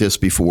something like this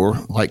before,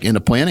 like in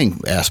a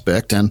planning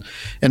aspect, and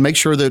make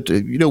sure that,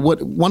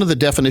 one of the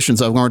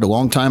definitions I've learned a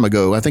long time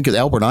ago, I think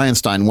Albert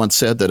Einstein once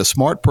said that a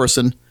smart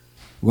person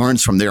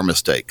learns from their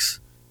mistakes,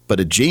 but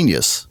the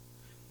genius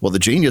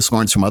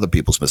learns from other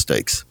people's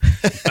mistakes.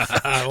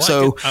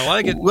 I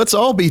like it. Let's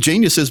all be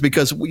geniuses,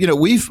 because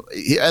we've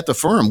at the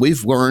firm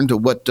we've learned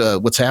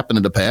what's happened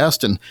in the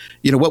past, and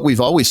what we've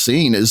always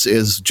seen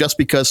is just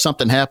because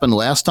something happened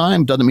last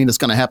time doesn't mean it's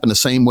going to happen the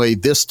same way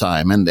this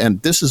time,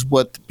 and this is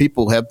what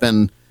people have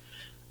been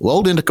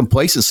lulled into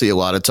complacency a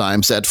lot of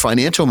times. That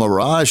financial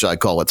mirage, I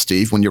call it,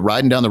 Steve. When you're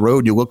riding down the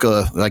road, you look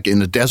like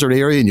in a desert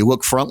area, and you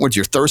look frontwards,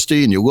 you're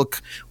thirsty, and you look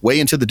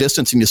way into the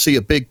distance, and you see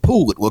a big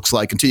pool, it looks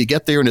like, until you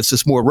get there, and it's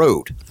just more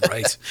road.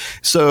 Right.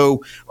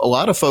 So a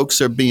lot of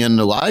folks are being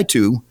lied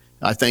to,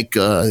 I think,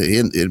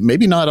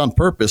 maybe not on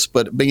purpose,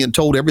 but being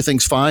told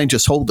everything's fine,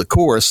 just hold the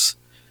course.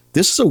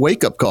 This is a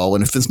wake-up call,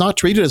 and if it's not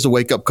treated as a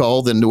wake-up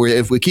call, then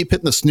if we keep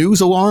hitting the snooze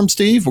alarm,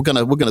 Steve, we're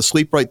gonna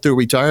sleep right through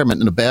retirement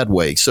in a bad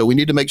way. So we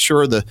need to make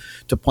sure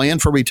to plan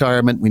for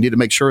retirement. We need to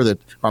make sure that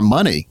our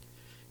money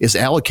is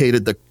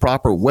allocated the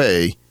proper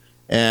way.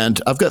 And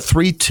I've got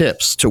 3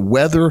 tips to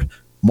weather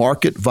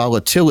market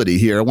volatility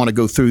here. I want to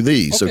go through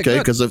these, okay?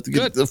 Because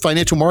the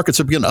financial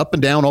markets are getting up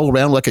and down all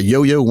around like a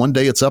yo-yo. One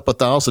day it's up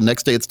 1,000,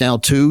 next day it's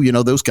down 2.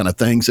 Those kind of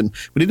things. And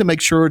we need to make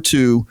sure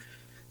to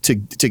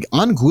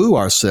unglue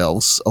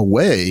ourselves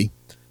away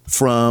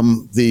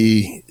from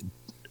the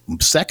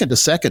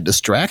second-to-second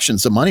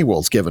distractions the money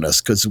world's given us.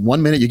 Because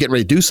one minute you get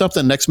ready to do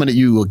something, next minute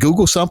you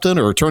Google something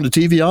or turn the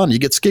TV on and you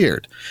get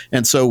scared.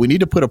 And so we need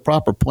to put a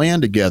proper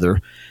plan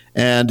together.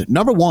 And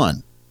number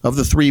 1 of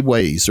the 3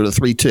 ways, or the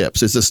 3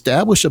 tips, is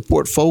establish a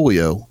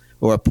portfolio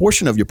or a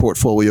portion of your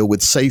portfolio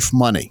with safe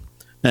money.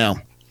 Now,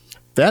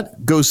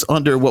 that goes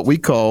under what we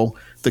call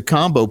the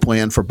combo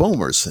plan for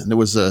boomers. And there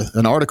was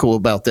an article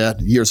about that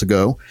years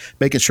ago,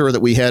 making sure that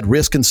we had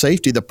risk and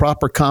safety, the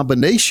proper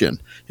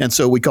combination. And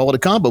so we call it a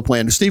combo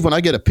plan. Steve, when I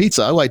get a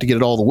pizza, I like to get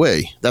it all the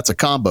way. That's a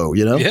combo,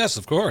 Yes,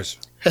 of course.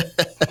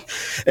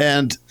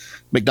 And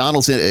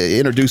McDonald's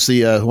introduced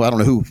the, I don't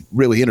know who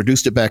really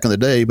introduced it back in the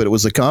day, but it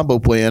was a combo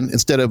plan.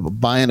 Instead of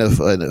buying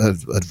a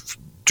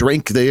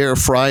drink there,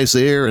 fries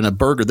there, and a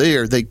burger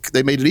there,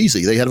 they made it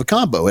easy. They had a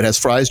combo. It has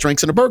fries,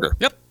 drinks, and a burger.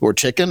 Yep. Or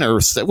chicken or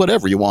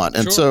whatever you want.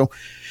 And so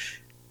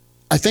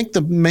I think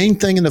the main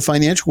thing in the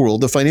financial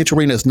world, the financial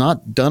arena has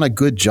not done a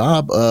good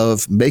job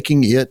of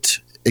making it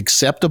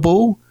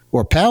acceptable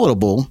or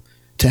palatable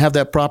to have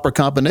that proper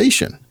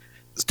combination.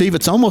 Steve,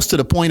 it's almost to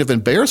the point of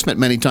embarrassment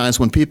many times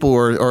when people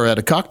are at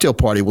a cocktail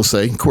party, will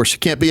say, of course, you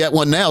can't be at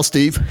one now,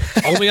 Steve.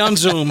 Only on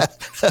Zoom.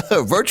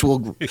 Virtual.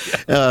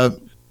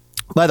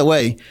 By the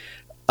way,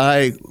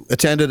 I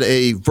attended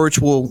a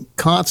virtual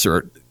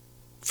concert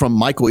from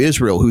Michael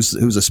Israel, who's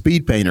a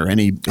speed painter, and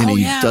he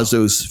does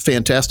those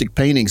fantastic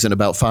paintings in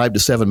about 5 to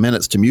 7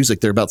 minutes to music.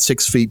 They're about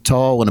 6 feet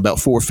tall and about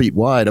 4 feet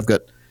wide.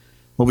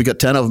 We got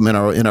 10 of them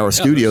in our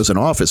studios and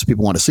office.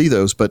 People want to see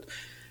those, but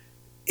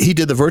he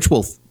did the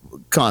virtual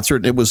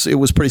concert. It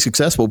was pretty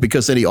successful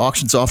because then he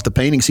auctions off the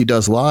paintings he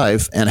does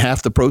live, and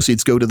half the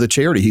proceeds go to the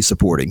charity he's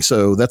supporting.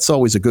 So that's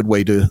always a good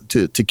way to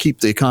keep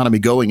the economy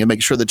going and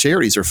make sure the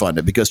charities are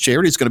funded, because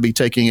charity is going to be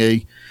taking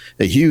a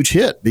huge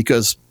hit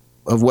because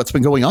of what's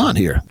been going on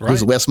here. Right.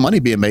 There's less money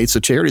being made, so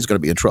charity is going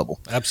to be in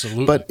trouble.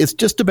 Absolutely. But it's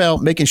just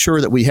about making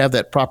sure that we have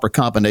that proper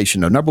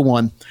combination. Now, number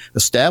one,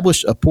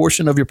 establish a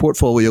portion of your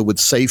portfolio with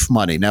safe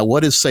money. Now,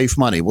 what is safe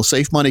money? Well,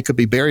 safe money could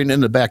be buried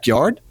in the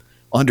backyard,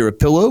 under a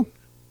pillow,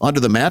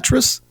 under the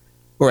mattress,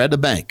 or at the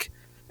bank.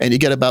 And you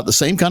get about the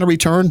same kind of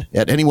return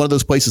at any one of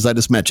those places I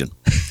just mentioned.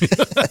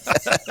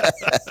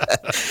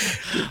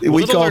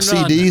 We call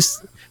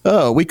CDs.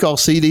 We call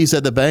CDs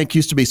at the bank,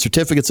 used to be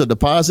certificates of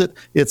deposit.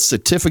 It's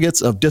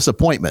certificates of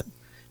disappointment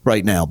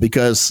right now,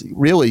 because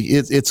really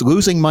it's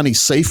losing money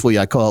safely,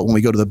 I call it, when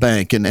we go to the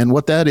bank. And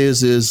what that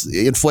is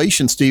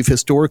inflation, Steve,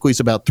 historically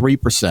is about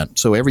 3%.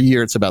 So every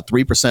year it's about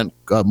 3%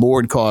 more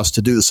in cost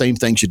to do the same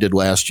things you did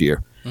last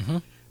year. Mm-hmm.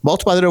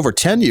 Multiply that over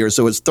 10 years,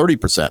 so it's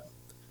 30%.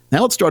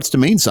 Now it starts to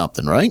mean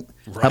something, right?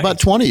 How about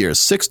 20 years,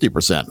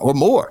 60% or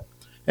more?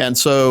 And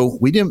so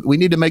we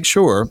need to make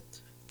sure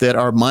that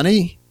our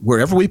money,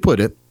 wherever we put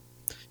it,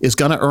 is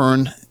going to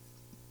earn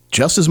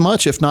just as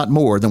much, if not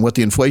more, than what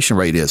the inflation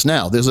rate is.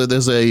 Now, there's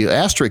a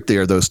asterisk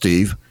there, though,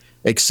 Steve,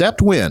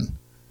 except when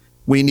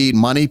we need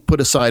money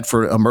put aside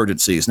for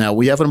emergencies. Now,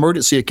 we have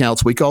emergency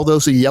accounts. We call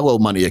those the yellow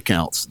money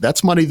accounts.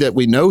 That's money that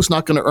we know is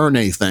not going to earn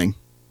anything,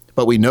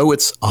 but we know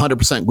it's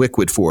 100%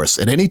 liquid for us.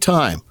 At any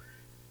time,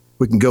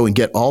 we can go and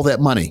get all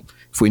that money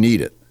if we need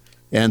it.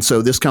 And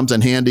so this comes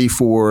in handy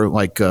for,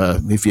 like,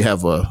 if you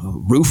have a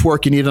roof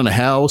work you need on a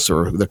house,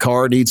 or the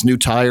car needs new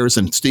tires.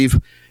 And, Steve,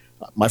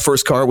 my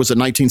first car was a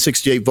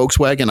 1968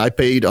 Volkswagen. I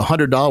paid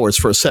 $100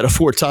 for a set of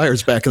 4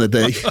 tires back in the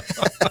day.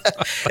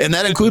 And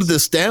that included the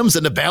stems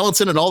and the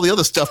balancing and all the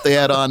other stuff they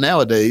add on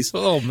nowadays.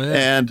 Oh, man.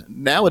 And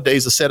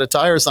nowadays, a set of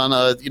tires on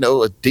a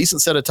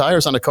decent set of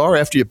tires on a car,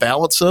 after you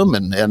balance them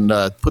and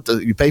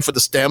you pay for the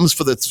stems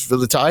for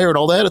the tire and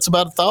all that, it's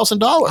about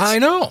 $1,000. I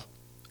know.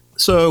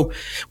 So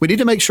we need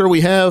to make sure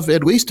we have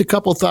at least a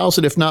couple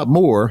thousand, if not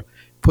more,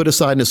 put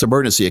aside in this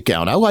emergency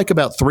account. I like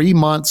about 3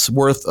 months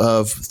worth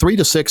of 3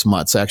 to 6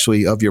 months,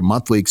 actually, of your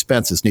monthly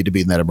expenses need to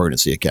be in that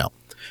emergency account.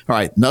 All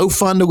right. No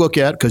fun to look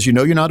at because you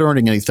know you're not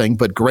earning anything,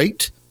 but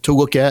great to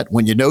look at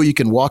when you know you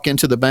can walk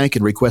into the bank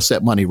and request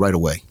that money right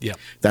away. Yeah.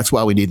 That's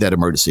why we need that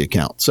emergency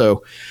account.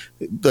 So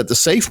the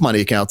safe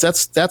money accounts,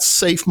 that's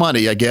safe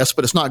money, I guess,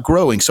 but it's not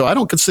growing. So I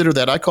don't consider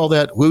that. I call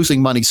that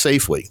losing money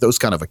safely, those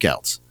kind of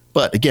accounts.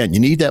 But again, you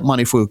need that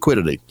money for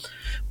liquidity.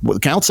 Well, the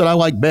accounts that I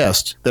like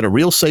best, that are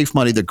real safe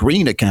money, the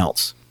green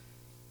accounts,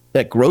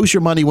 that grows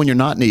your money when you're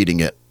not needing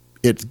it.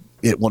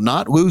 It will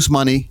not lose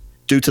money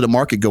due to the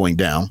market going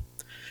down.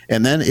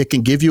 And then it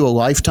can give you a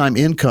lifetime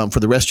income for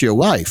the rest of your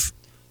life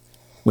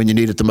when you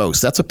need it the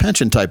most. That's a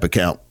pension type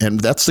account, and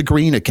that's the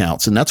green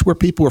accounts. And that's where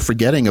people are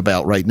forgetting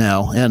about right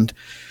now. And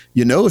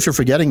you know, if you're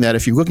forgetting that,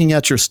 if you're looking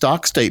at your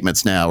stock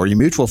statements now, or your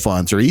mutual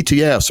funds or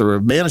ETFs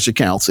or managed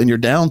accounts, and you're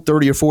down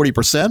 30 or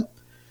 40%,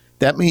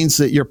 that means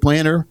that your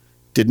planner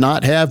did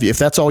not have you. If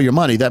that's all your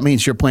money, that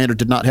means your planner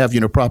did not have you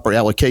in a proper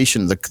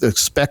allocation, the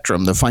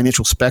spectrum, the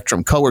financial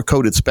spectrum,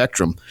 color-coded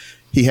spectrum.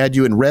 He had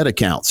you in red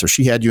accounts, or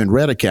she had you in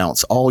red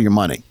accounts, all your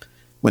money.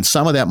 When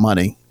some of that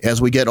money,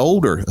 as we get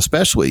older,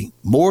 especially,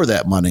 more of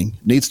that money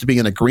needs to be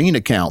in a green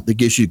account that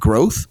gives you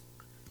growth,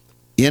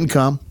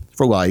 income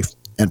for life,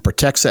 and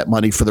protects that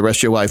money for the rest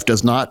of your life,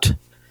 does not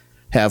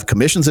have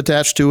commissions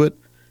attached to it,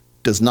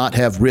 does not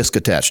have risk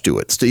attached to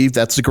it. Steve,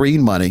 that's the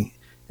green money.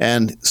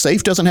 And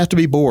safe doesn't have to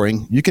be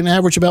boring. You can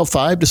average about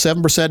 5 to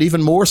 7%,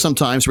 even more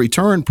sometimes,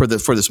 return for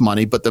this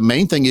money. But the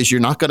main thing is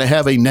you're not going to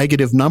have a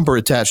negative number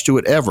attached to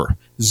it ever.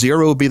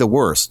 0 would be the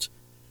worst.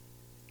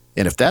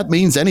 And if that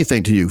means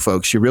anything to you,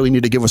 folks, you really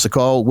need to give us a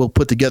call. We'll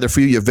put together for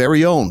you your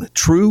very own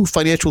true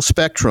financial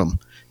spectrum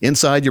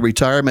inside your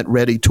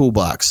retirement-ready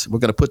toolbox. We're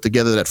going to put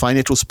together that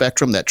financial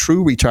spectrum, that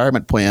true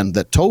retirement plan,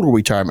 that total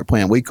retirement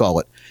plan, we call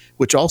it,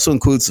 which also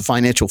includes the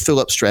financial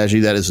fill-up strategy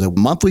that is a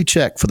monthly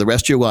check for the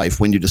rest of your life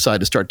when you decide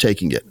to start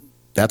taking it.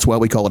 That's why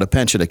we call it a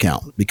pension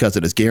account, because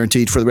it is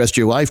guaranteed for the rest of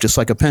your life, just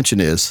like a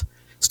pension is.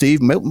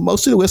 Steve,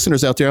 most of the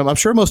listeners out there, I'm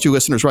sure most of you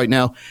listeners right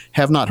now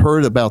have not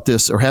heard about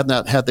this or have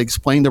not had to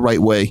explain the right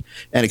way.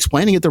 And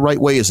explaining it the right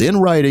way is in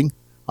writing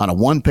on a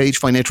one-page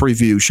financial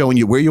review showing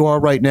you where you are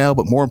right now,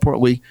 but more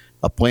importantly,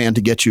 a plan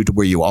to get you to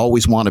where you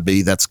always want to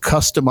be. That's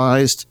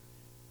customized,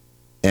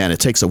 and it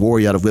takes a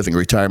worry out of living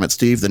retirement.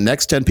 Steve, the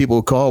next 10 people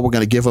who call, we're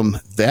going to give them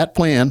that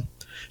plan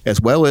as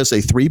well as a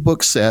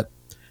 3-book set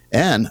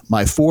and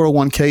my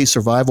 401k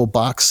survival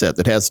box set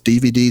that has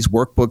DVDs,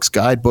 workbooks,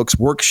 guidebooks,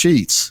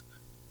 worksheets,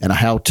 and a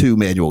how-to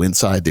manual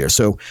inside there.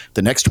 So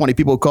the next 20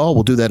 people who call,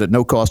 we'll do that at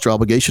no cost or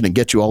obligation and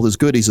get you all those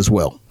goodies as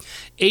well.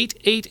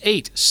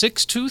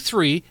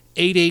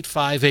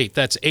 888-623-8858.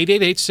 That's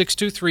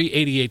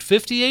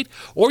 888-623-8858.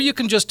 Or you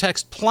can just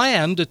text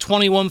PLAN to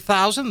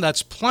 21,000.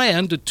 That's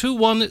PLAN to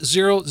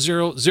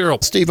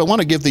 21000. Steve, I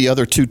want to give the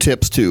other 2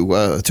 tips to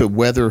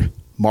weather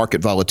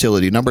market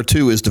volatility. Number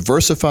 2 is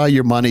diversify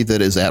your money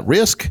that is at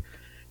risk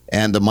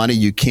and the money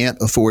you can't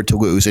afford to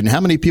lose. And how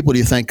many people do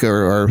you think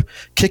are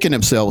kicking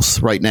themselves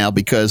right now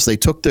because they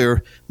took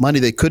their money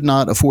they could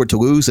not afford to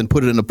lose and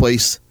put it in a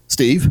place,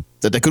 Steve,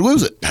 that they could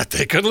lose it? That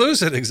they could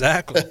lose it,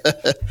 exactly.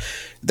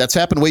 That's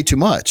happened way too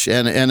much.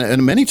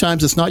 And many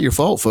times it's not your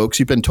fault, folks.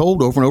 You've been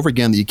told over and over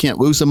again that you can't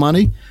lose the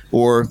money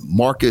or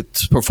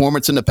market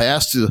performance in the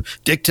past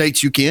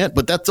dictates you can't.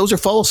 But those are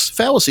false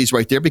fallacies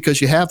right there because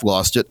you have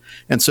lost it.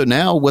 And so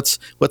now let's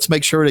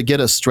make sure to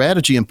get a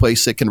strategy in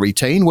place that can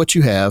retain what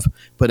you have,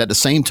 but at the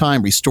same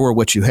time restore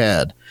what you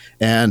had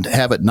and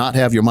have it not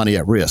have your money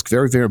at risk.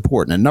 Very, very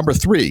important. And number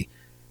 3,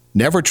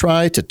 never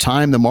try to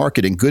time the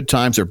market in good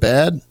times or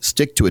bad.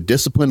 Stick to a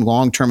disciplined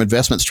long-term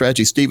investment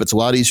strategy. Steve, it's a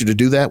lot easier to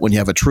do that when you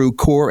have a true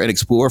core and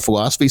explore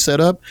philosophy set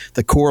up.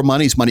 The core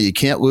money is money you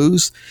can't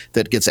lose,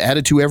 that gets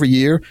added to every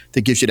year,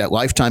 that gives you that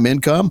lifetime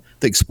income.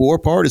 The explore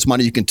part is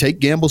money you can take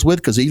gambles with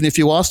because even if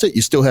you lost it,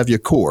 you still have your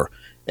core.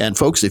 And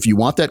folks, if you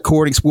want that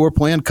core and explore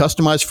plan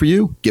customized for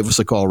you, give us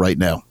a call right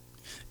now.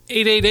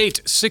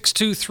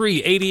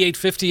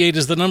 888-623-8858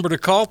 is the number to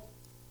call.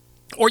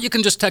 Or you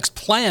can just text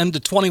PLAN to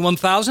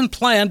 21,000,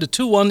 PLAN to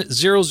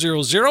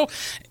 21000.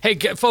 Hey,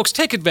 folks,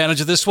 take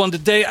advantage of this one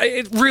today.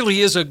 It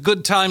really is a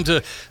good time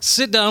to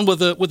sit down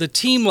with a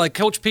team like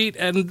Coach Pete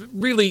and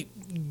really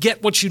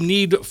get what you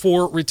need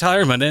for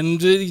retirement.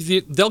 And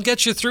they'll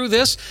get you through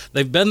this.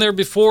 They've been there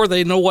before.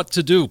 They know what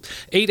to do.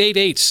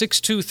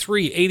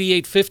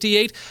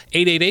 888-623-8858,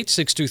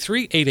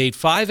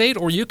 888-623-8858,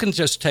 or you can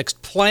just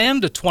text PLAN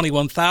to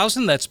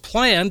 21,000. That's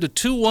PLAN to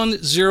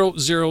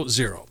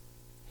 21000.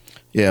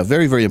 Yeah,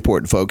 very, very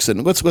important, folks.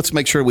 And let's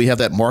make sure we have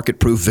that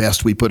market-proof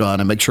vest we put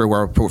on and make sure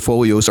our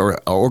portfolios are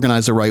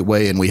organized the right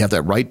way and we have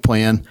that right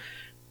plan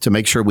to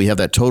make sure we have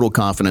that total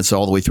confidence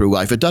all the way through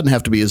life. It doesn't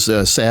have to be as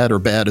sad or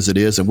bad as it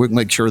is, and we'll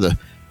make sure to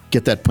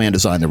get that plan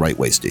designed the right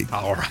way, Steve.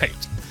 All right.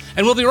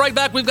 And we'll be right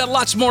back. We've got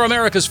lots more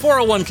America's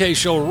 401k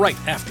show right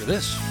after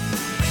this.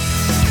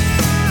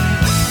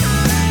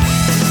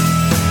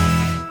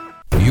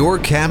 Your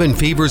cabin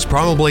fever's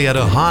probably at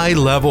a high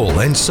level,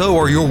 and so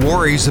are your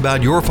worries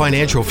about your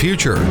financial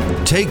future.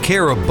 Take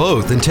care of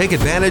both and take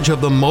advantage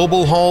of the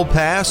Mobile Hall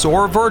Pass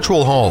or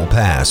Virtual Hall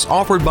Pass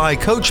offered by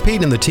Coach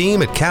Pete and the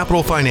team at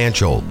Capital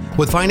Financial.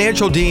 With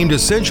financial deemed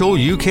essential,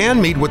 you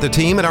can meet with the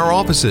team at our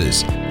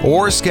offices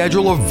or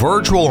schedule a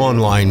virtual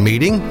online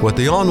meeting with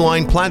the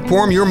online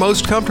platform you're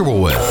most comfortable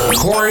with.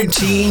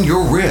 Quarantine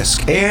your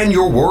risk and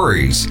your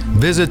worries.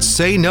 Visit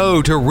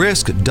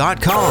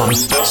SayNoToRisk.com.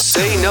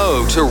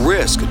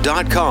 SayNoToRisk.com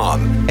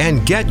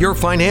and get your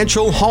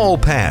financial hall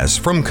pass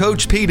from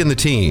Coach Pete and the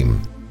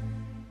team.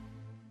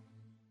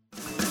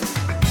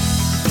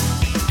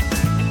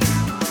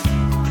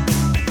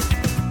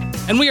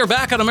 And we are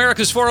back on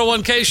America's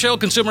 401k show.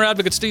 Consumer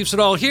advocate Steve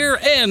Siddall here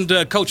and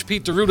Coach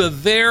Pete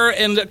D'Arruda there.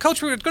 And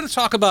Coach, we're going to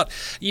talk about,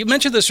 you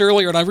mentioned this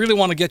earlier, and I really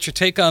want to get your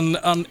take on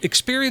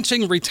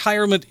experiencing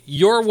retirement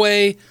your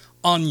way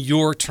on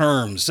your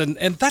terms. And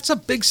that's a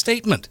big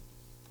statement.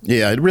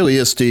 Yeah, it really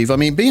is, Steve. I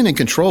mean, being in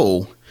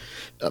control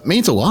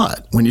means a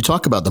lot when you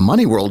talk about the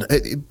money world.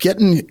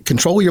 Getting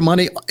control of your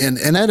money, and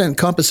that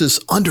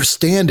encompasses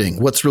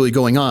understanding what's really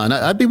going on.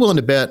 I'd be willing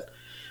to bet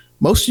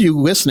most of you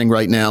listening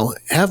right now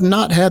have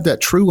not had that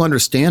true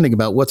understanding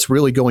about what's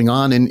really going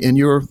on in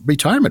your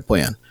retirement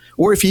plan,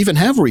 or if you even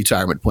have a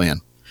retirement plan.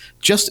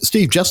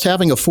 Steve, just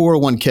having a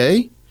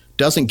 401k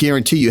doesn't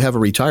guarantee you have a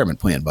retirement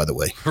plan, by the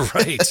way.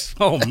 Right.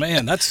 Oh,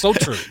 man, that's so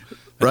true.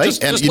 Right?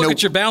 Just look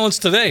at your balance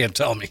today and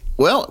tell me.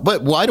 Well,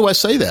 but why do I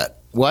say that?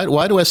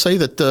 Why do I say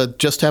that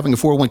just having a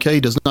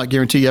 401k does not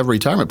guarantee you have a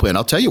retirement plan?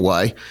 I'll tell you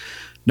why.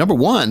 Number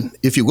one,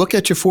 if you look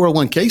at your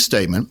 401k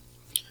statement,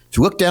 if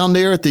you look down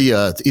there at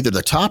the either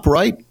the top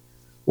right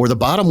or the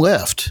bottom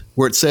left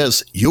where it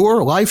says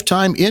your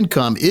lifetime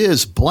income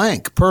is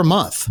blank per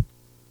month.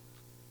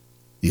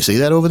 You see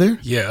that over there?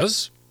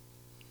 Yes.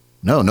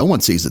 No one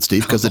sees it,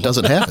 Steve, because it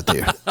doesn't have it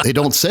there. They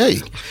don't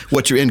say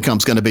what your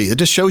income's going to be. It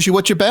just shows you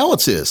what your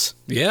balance is.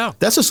 Yeah.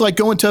 That's just like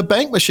going to a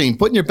bank machine,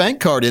 putting your bank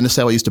card in. That's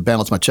how I used to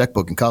balance my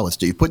checkbook in college,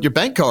 Steve. Putting your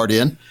bank card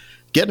in,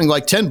 getting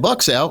like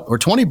 $10 out or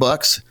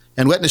 $20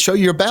 and letting it show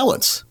you your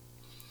balance.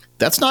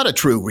 That's not a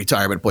true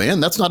retirement plan.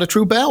 That's not a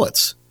true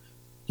balance.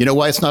 You know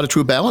why it's not a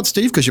true balance,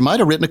 Steve? Because you might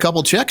have written a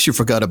couple checks you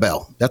forgot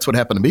about. That's what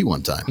happened to me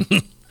one time.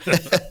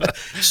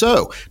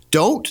 So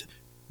don't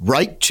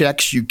write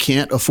checks you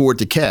can't afford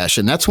to cash.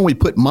 And that's when we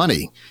put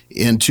money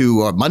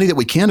into money that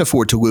we can't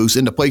afford to lose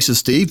into places,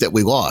 Steve, that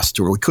we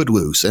lost or we could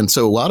lose. And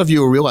so a lot of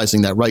you are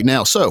realizing that right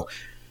now. So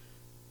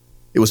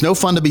it was no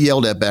fun to be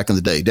yelled at back in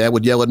the day. Dad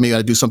would yell at me when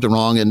I do something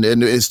wrong.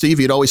 And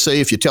Steve, you'd always say,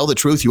 if you tell the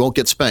truth, you won't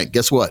get spanked.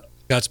 Guess what?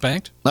 Got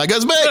spanked? I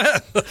got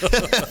spanked.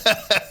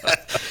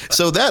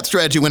 So that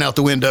strategy went out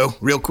the window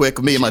real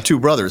quick, me and my two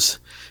brothers.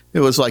 It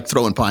was like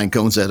throwing pine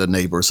cones at a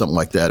neighbor or something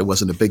like that. It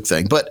wasn't a big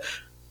thing. But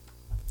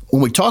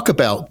when we talk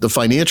about the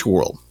financial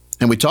world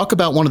and we talk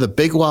about one of the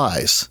big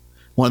lies,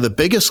 one of the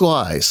biggest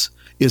lies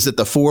is that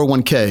the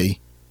 401k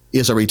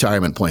is a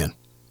retirement plan.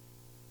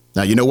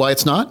 Now, you know why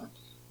it's not?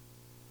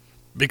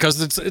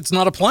 Because it's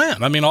not a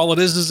plan. I mean, all it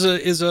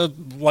is a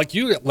like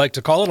you like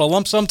to call it, a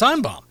lump sum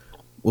time bomb.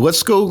 Well,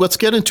 let's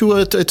get into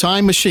a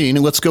time machine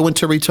and let's go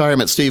into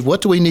retirement. Steve,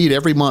 what do we need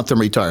every month in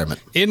retirement?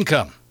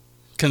 Income.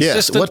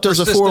 Consistent, yes. What does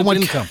a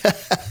 401k income.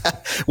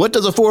 What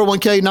does a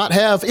 401k not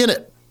have in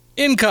it?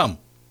 Income.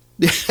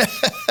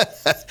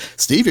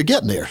 Steve, you're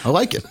getting there. I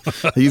like it.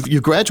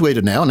 You've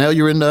graduated now. Now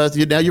you're in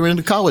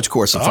the college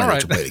course of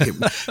financial planning.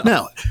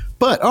 Now,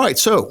 but all right.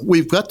 So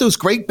we've got those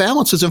great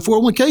balances in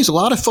 401ks. A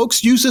lot of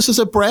folks use this as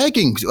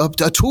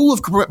a tool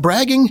of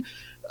bragging.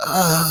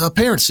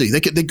 Apparently,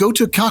 they go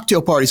to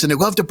cocktail parties and they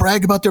love to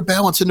brag about their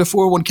balance in their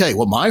 401k.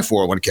 Well, my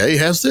 401k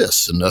has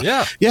this, and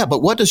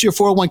but what does your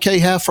 401k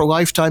have for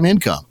lifetime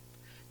income?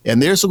 And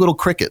there's the little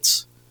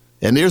crickets.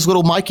 And there's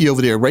little Mikey over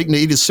there waiting to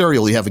eat his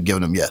cereal you haven't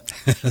given him yet.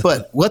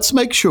 But let's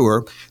make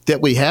sure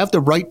that we have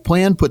the right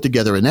plan put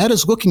together, and that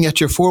is looking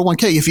at your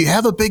 401k. If you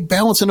have a big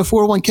balance in a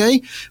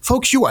 401k,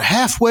 folks, you are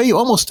halfway,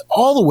 almost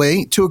all the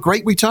way to a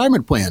great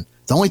retirement plan.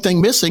 The only thing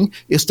missing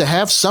is to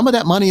have some of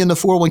that money in the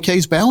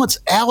 401k's balance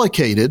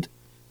allocated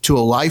to a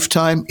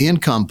lifetime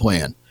income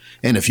plan.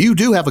 And if you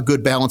do have a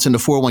good balance in the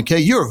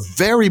 401k, you're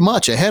very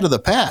much ahead of the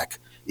pack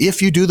if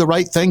you do the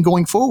right thing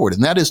going forward.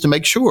 And that is to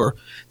make sure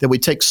that we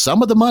take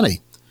some of the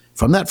money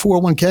from that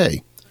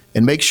 401k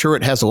and make sure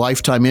it has a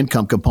lifetime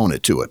income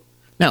component to it.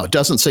 Now, it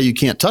doesn't say you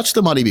can't touch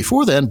the money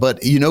before then, but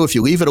if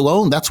you leave it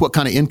alone, that's what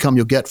kind of income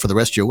you'll get for the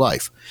rest of your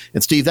life.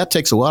 And Steve, that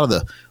takes a lot of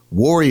the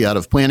worry out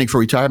of planning for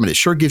retirement. It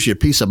sure gives you a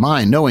peace of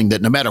mind knowing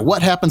that no matter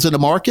what happens in the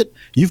market,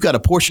 you've got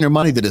a portion of your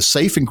money that is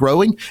safe and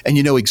growing, and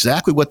you know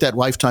exactly what that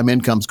lifetime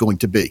income is going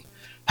to be.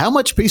 How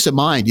much peace of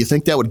mind do you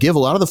think that would give a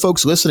lot of the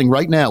folks listening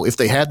right now if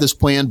they had this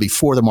plan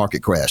before the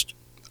market crashed?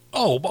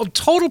 Oh,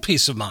 total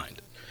peace of mind.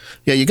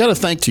 Yeah, you got to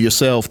think to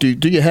yourself, do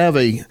you have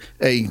a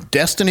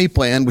destiny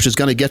plan, which is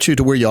going to get you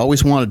to where you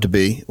always wanted to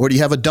be, or do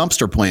you have a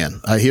dumpster plan?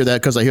 I hear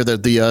that because I hear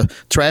that the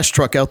trash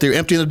truck out there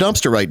emptying the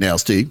dumpster right now,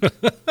 Steve.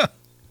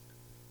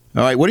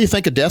 All right, what do you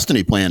think a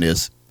destiny plan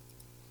is?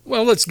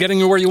 Well, it's getting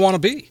you where you want to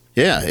be.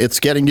 Yeah, it's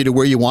getting you to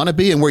where you want to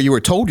be and where you were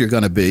told you're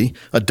going to be.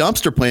 A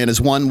dumpster plan is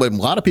one that a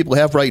lot of people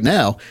have right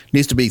now,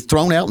 needs to be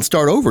thrown out and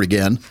start over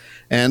again.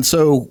 And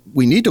so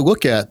we need to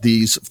look at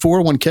these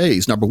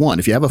 401ks. Number one,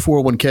 if you have a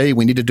 401k,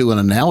 we need to do an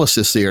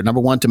analysis there.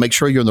 Number one, to make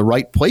sure you're in the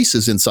right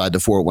places inside the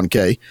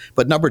 401k.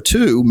 But number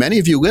two, many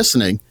of you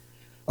listening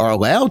are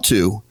allowed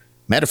to,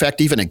 matter of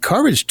fact, even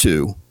encouraged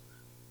to,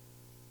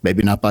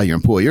 maybe not by your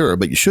employer,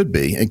 but you should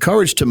be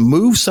encouraged to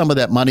move some of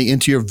that money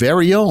into your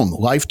very own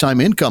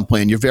lifetime income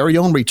plan, your very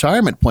own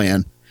retirement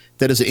plan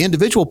that is an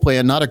individual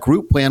plan, not a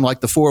group plan like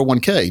the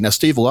 401k. Now,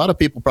 Steve, a lot of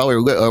people probably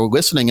are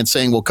listening and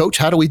saying, well, Coach,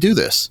 how do we do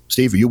this?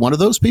 Steve, are you one of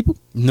those people?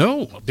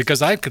 No,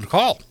 because I can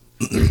call.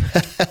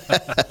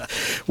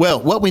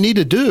 Well, what we need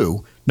to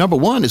do, number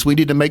one, is we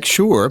need to make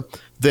sure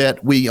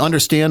that we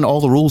understand all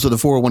the rules of the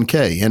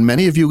 401k. And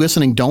many of you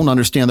listening don't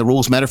understand the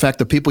rules. Matter of fact,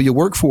 the people you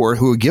work for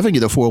who are giving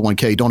you the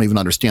 401k don't even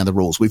understand the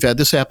rules. We've had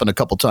this happen a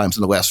couple times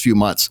in the last few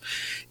months.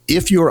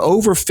 If you're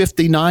over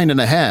 59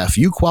 and a half,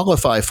 you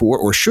qualify for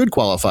or should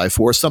qualify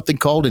for something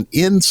called an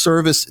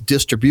in-service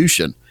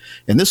distribution.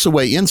 And this is the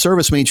way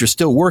in-service means you're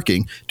still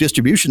working.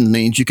 Distribution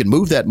means you can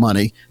move that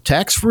money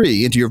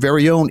tax-free into your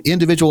very own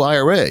individual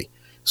IRA.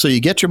 So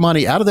you get your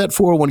money out of that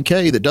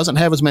 401k that doesn't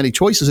have as many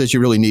choices as you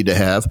really need to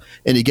have,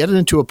 and you get it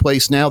into a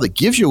place now that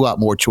gives you a lot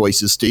more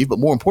choices, Steve, but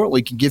more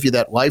importantly, can give you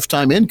that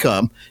lifetime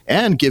income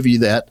and give you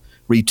that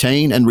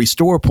retain and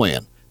restore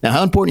plan. Now,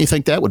 how important do you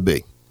think that would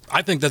be?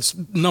 I think that's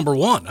number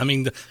one. I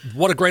mean,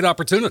 what a great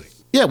opportunity.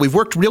 Yeah, we've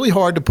worked really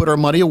hard to put our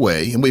money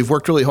away, and we've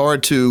worked really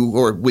hard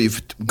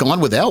we've gone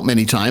without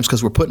many times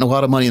because we're putting a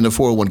lot of money in the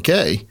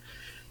 401k.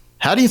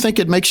 How do you think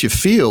it makes you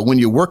feel when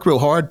you work real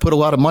hard, put a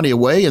lot of money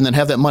away, and then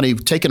have that money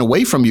taken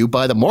away from you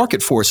by the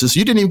market forces?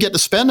 You didn't even get to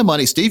spend the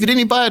money, Steve. You didn't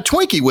even buy a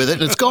Twinkie with it,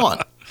 and it's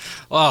gone.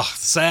 Oh,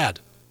 sad.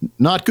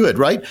 Not good,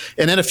 right?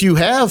 And then if you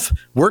have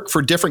worked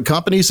for different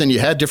companies and you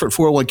had different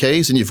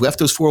 401ks and you've left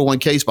those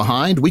 401ks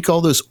behind, we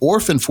call those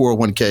orphan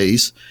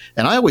 401ks.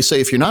 And I always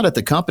say, if you're not at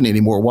the company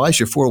anymore, why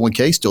is your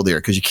 401k still there?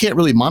 Because you can't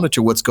really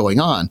monitor what's going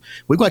on.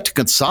 We'd like to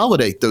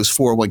consolidate those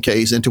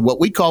 401ks into what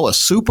we call a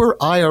super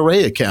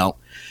IRA account.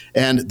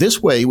 And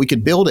this way we can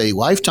build a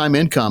lifetime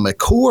income, a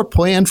core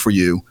plan for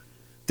you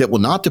that will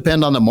not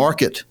depend on the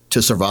market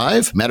to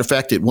survive. Matter of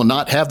fact, it will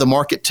not have the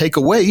market take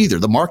away either.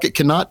 The market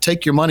cannot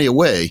take your money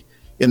away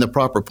in the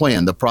proper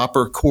plan, the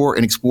proper Core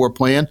and Explore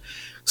plan.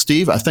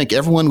 Steve, I think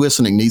everyone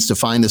listening needs to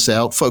find this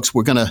out. Folks,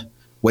 we're going to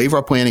waive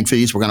our planning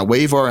fees. We're going to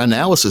waive our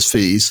analysis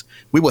fees.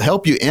 We will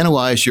help you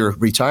analyze your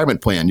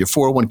retirement plan, your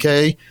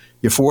 401k,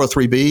 your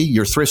 403b,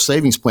 your thrift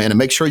savings plan, and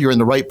make sure you're in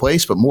the right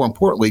place. But more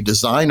importantly,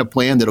 design a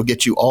plan that'll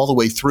get you all the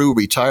way through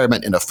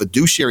retirement in a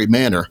fiduciary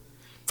manner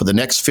for the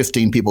next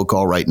 15 people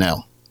call right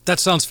now. That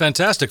sounds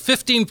fantastic.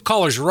 15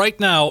 callers right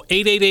now,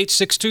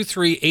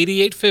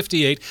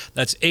 888-623-8858.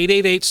 That's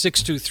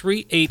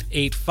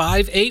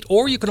 888-623-8858.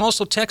 Or you can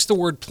also text the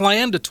word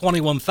PLAN to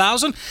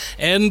 21,000.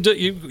 And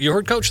you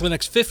heard Coach, the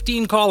next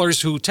 15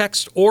 callers who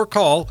text or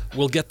call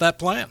will get that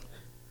plan.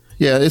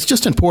 Yeah, it's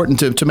just important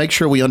to make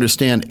sure we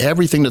understand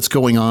everything that's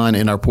going on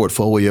in our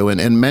portfolio.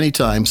 And many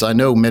times, I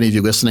know many of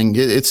you listening,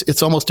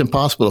 it's almost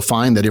impossible to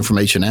find that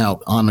information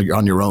out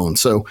on your own.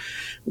 So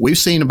we've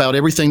seen about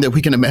everything that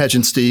we can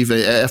imagine, Steve.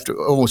 After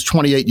almost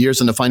 28 years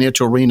in the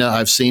financial arena,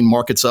 I've seen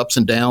markets ups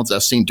and downs.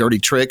 I've seen dirty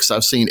tricks.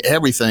 I've seen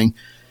everything.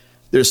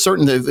 There's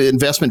certain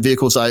investment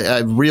vehicles I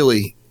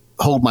really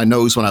hold my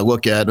nose when I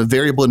look at.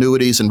 Variable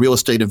annuities and real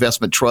estate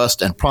investment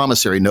trust and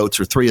promissory notes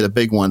are three of the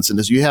big ones. And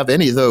as you have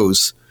any of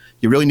those,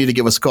 you really need to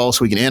give us a call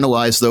so we can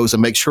analyze those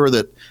and make sure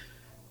that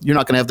you're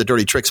not going to have the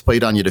dirty tricks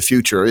played on you in the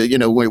future. You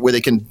know, where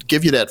they can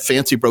give you that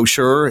fancy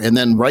brochure, and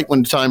then right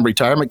when the time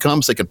retirement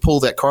comes, they can pull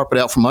that carpet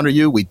out from under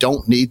you. We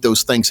don't need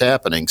those things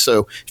happening.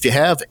 So if you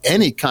have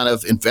any kind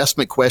of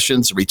investment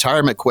questions,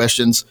 retirement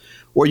questions,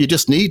 or you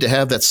just need to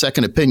have that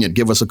second opinion,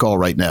 give us a call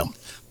right now.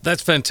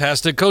 That's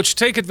fantastic. Coach,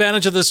 take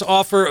advantage of this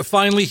offer.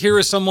 Finally, here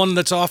is someone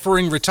that's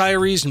offering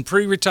retirees and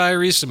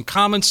pre-retirees some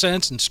common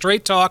sense and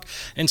straight talk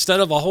instead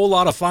of a whole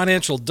lot of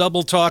financial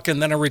double talk and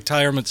then a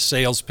retirement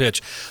sales pitch.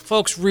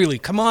 Folks, really,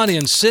 come on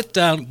in, sit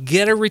down,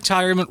 get a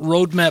retirement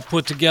roadmap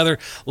put together.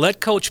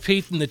 Let Coach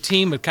Pete and the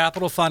team at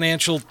Capital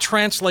Financial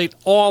translate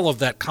all of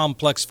that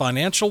complex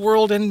financial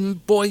world.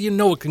 And boy, you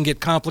know it can get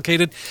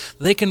complicated.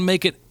 They can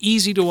make it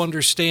easy to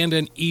understand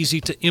and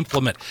easy to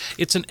implement.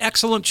 It's an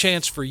excellent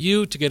chance for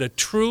you to get a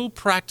true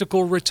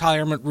practical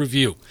retirement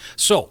review.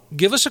 So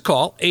give us a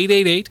call,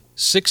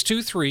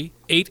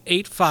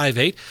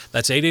 888-623-8858.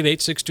 That's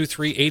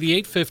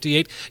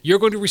 888-623-8858. You're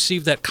going to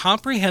receive that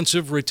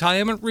comprehensive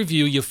retirement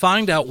review. You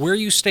find out where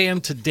you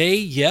stand today,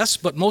 yes,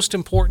 but most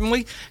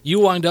importantly,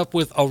 you wind up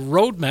with a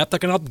roadmap that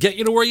can help get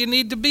you to where you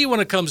need to be when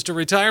it comes to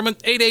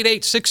retirement.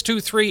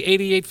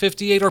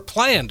 888-623-8858 or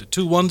plan to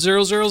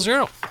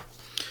 21000.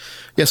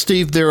 Yeah,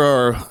 Steve,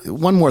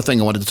 one more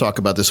thing I wanted to talk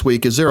about this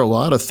week is there are a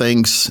lot of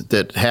things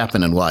that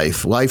happen in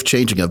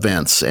life-changing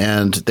events,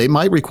 and they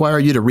might require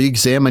you to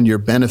re-examine your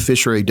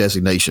beneficiary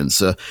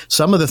designations.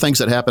 Some of the things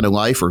that happen in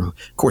life are,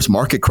 of course,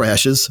 market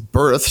crashes,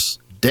 births,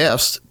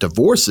 deaths,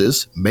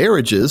 divorces,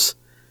 marriages,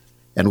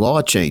 and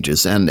law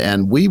changes.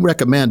 And we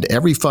recommend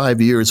every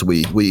 5 years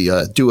we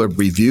do a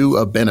review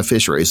of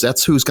beneficiaries.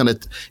 That's who's going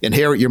to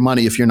inherit your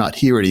money if you're not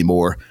here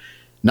anymore.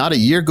 Not a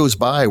year goes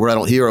by where I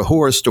don't hear a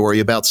horror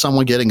story about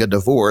someone getting a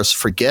divorce,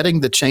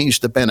 forgetting to change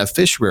the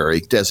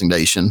beneficiary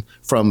designation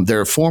from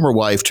their former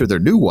wife to their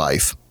new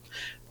wife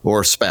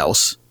or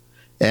spouse,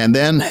 and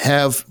then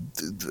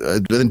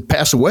then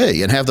pass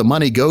away and have the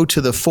money go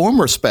to the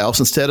former spouse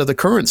instead of the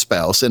current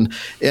spouse. And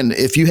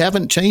if you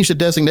haven't changed the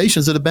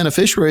designations of the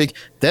beneficiary,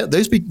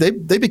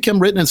 they become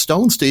written in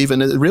stone, Steve,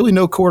 and there's really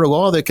no court of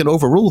law that can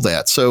overrule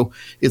that. So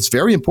it's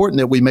very important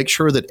that we make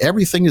sure that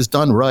everything is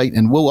done right,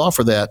 and we'll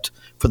offer that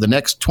for the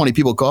next 20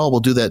 people call.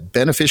 We'll do that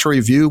beneficiary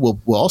review. We'll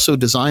also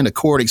design a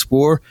Core and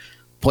Explore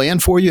plan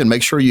for you and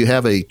make sure you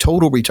have a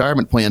total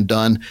retirement plan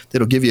done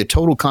that'll give you a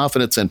total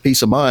confidence and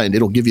peace of mind.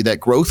 It'll give you that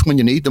growth when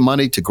you need the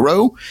money to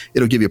grow.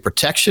 It'll give you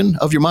protection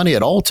of your money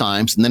at all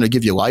times, and then it'll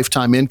give you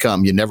lifetime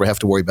income you never have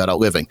to worry about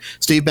outliving.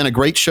 Steve, been a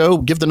great show.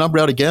 Give the number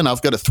out again.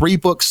 I've got a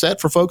 3-book set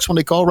for folks when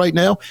they call right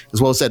now,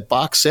 as well as that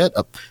box set,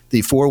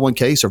 the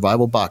 401k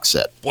survival box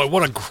set. Boy,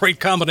 what a great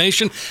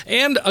combination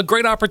and a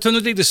great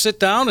opportunity to sit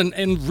down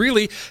and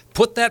really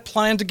put that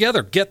plan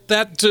together. Get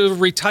that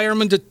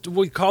retirement,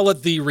 we call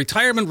it the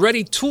retirement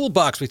ready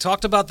toolbox. We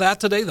talked about that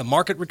today, the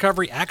market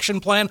recovery action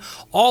plan.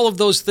 All of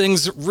those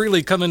things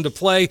really come into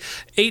play.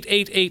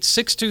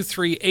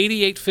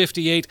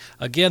 888-623-8858.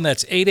 Again,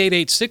 that's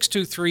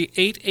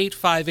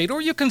 888-623-8858.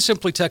 Or you can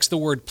simply text the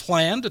word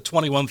PLAN to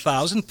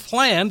 21,000,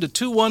 PLAN to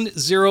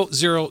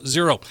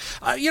 21000.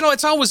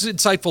 It's always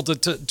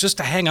insightful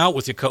to hang out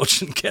with you,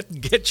 Coach, and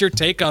get your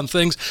take on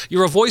things.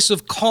 You're a voice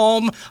of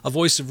calm, a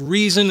voice of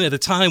reason at a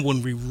time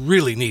when we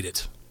really need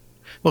it.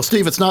 Well,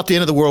 Steve, it's not the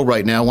end of the world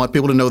right now. I want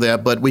people to know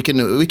that, but we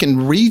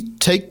can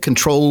retake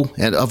control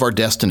of our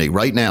destiny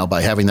right now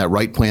by having that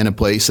right plan in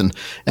place, and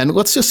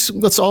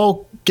let's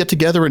all get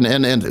together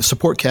and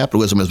support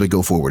capitalism as we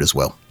go forward as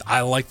well.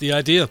 I like the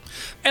idea.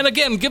 And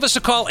again, give us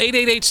a call,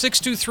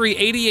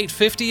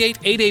 888-623-8858,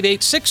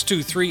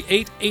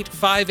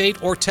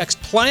 888-623-8858, or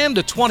text PLAN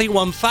to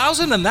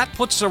 21,000, and that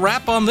puts a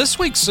wrap on this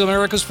week's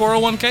America's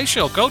 401k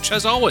show. Coach,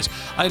 as always,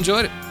 I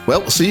enjoyed it.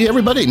 Well, we'll see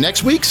everybody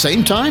next week,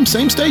 same time,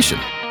 same station.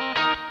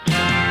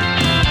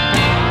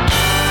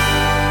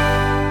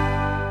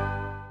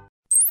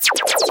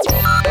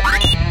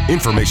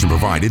 Information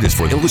provided is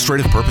for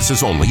illustrative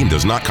purposes only and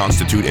does not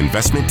constitute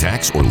investment,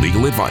 tax, or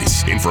legal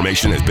advice.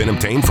 Information has been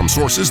obtained from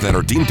sources that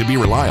are deemed to be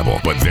reliable,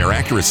 but their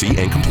accuracy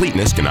and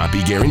completeness cannot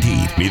be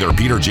guaranteed. Neither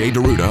Peter J.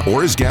 D'Arruda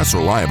or his guests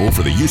are liable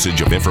for the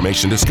usage of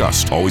information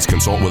discussed. Always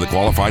consult with a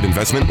qualified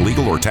investment,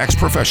 legal, or tax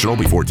professional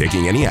before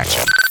taking any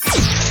action.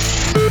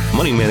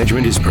 Money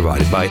management is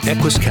provided by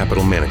Equus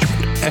Capital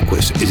Management.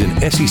 Equus is an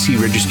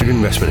SEC-registered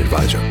investment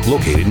advisor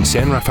located in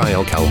San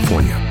Rafael,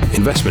 California.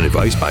 Investment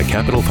advice by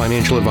Capital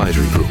Financial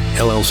Advisory Group,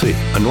 LLC,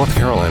 a North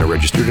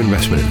Carolina-registered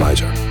investment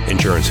advisor.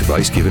 Insurance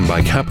advice given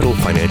by Capital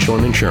Financial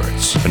and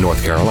Insurance, a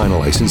North Carolina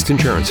licensed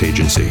insurance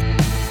agency.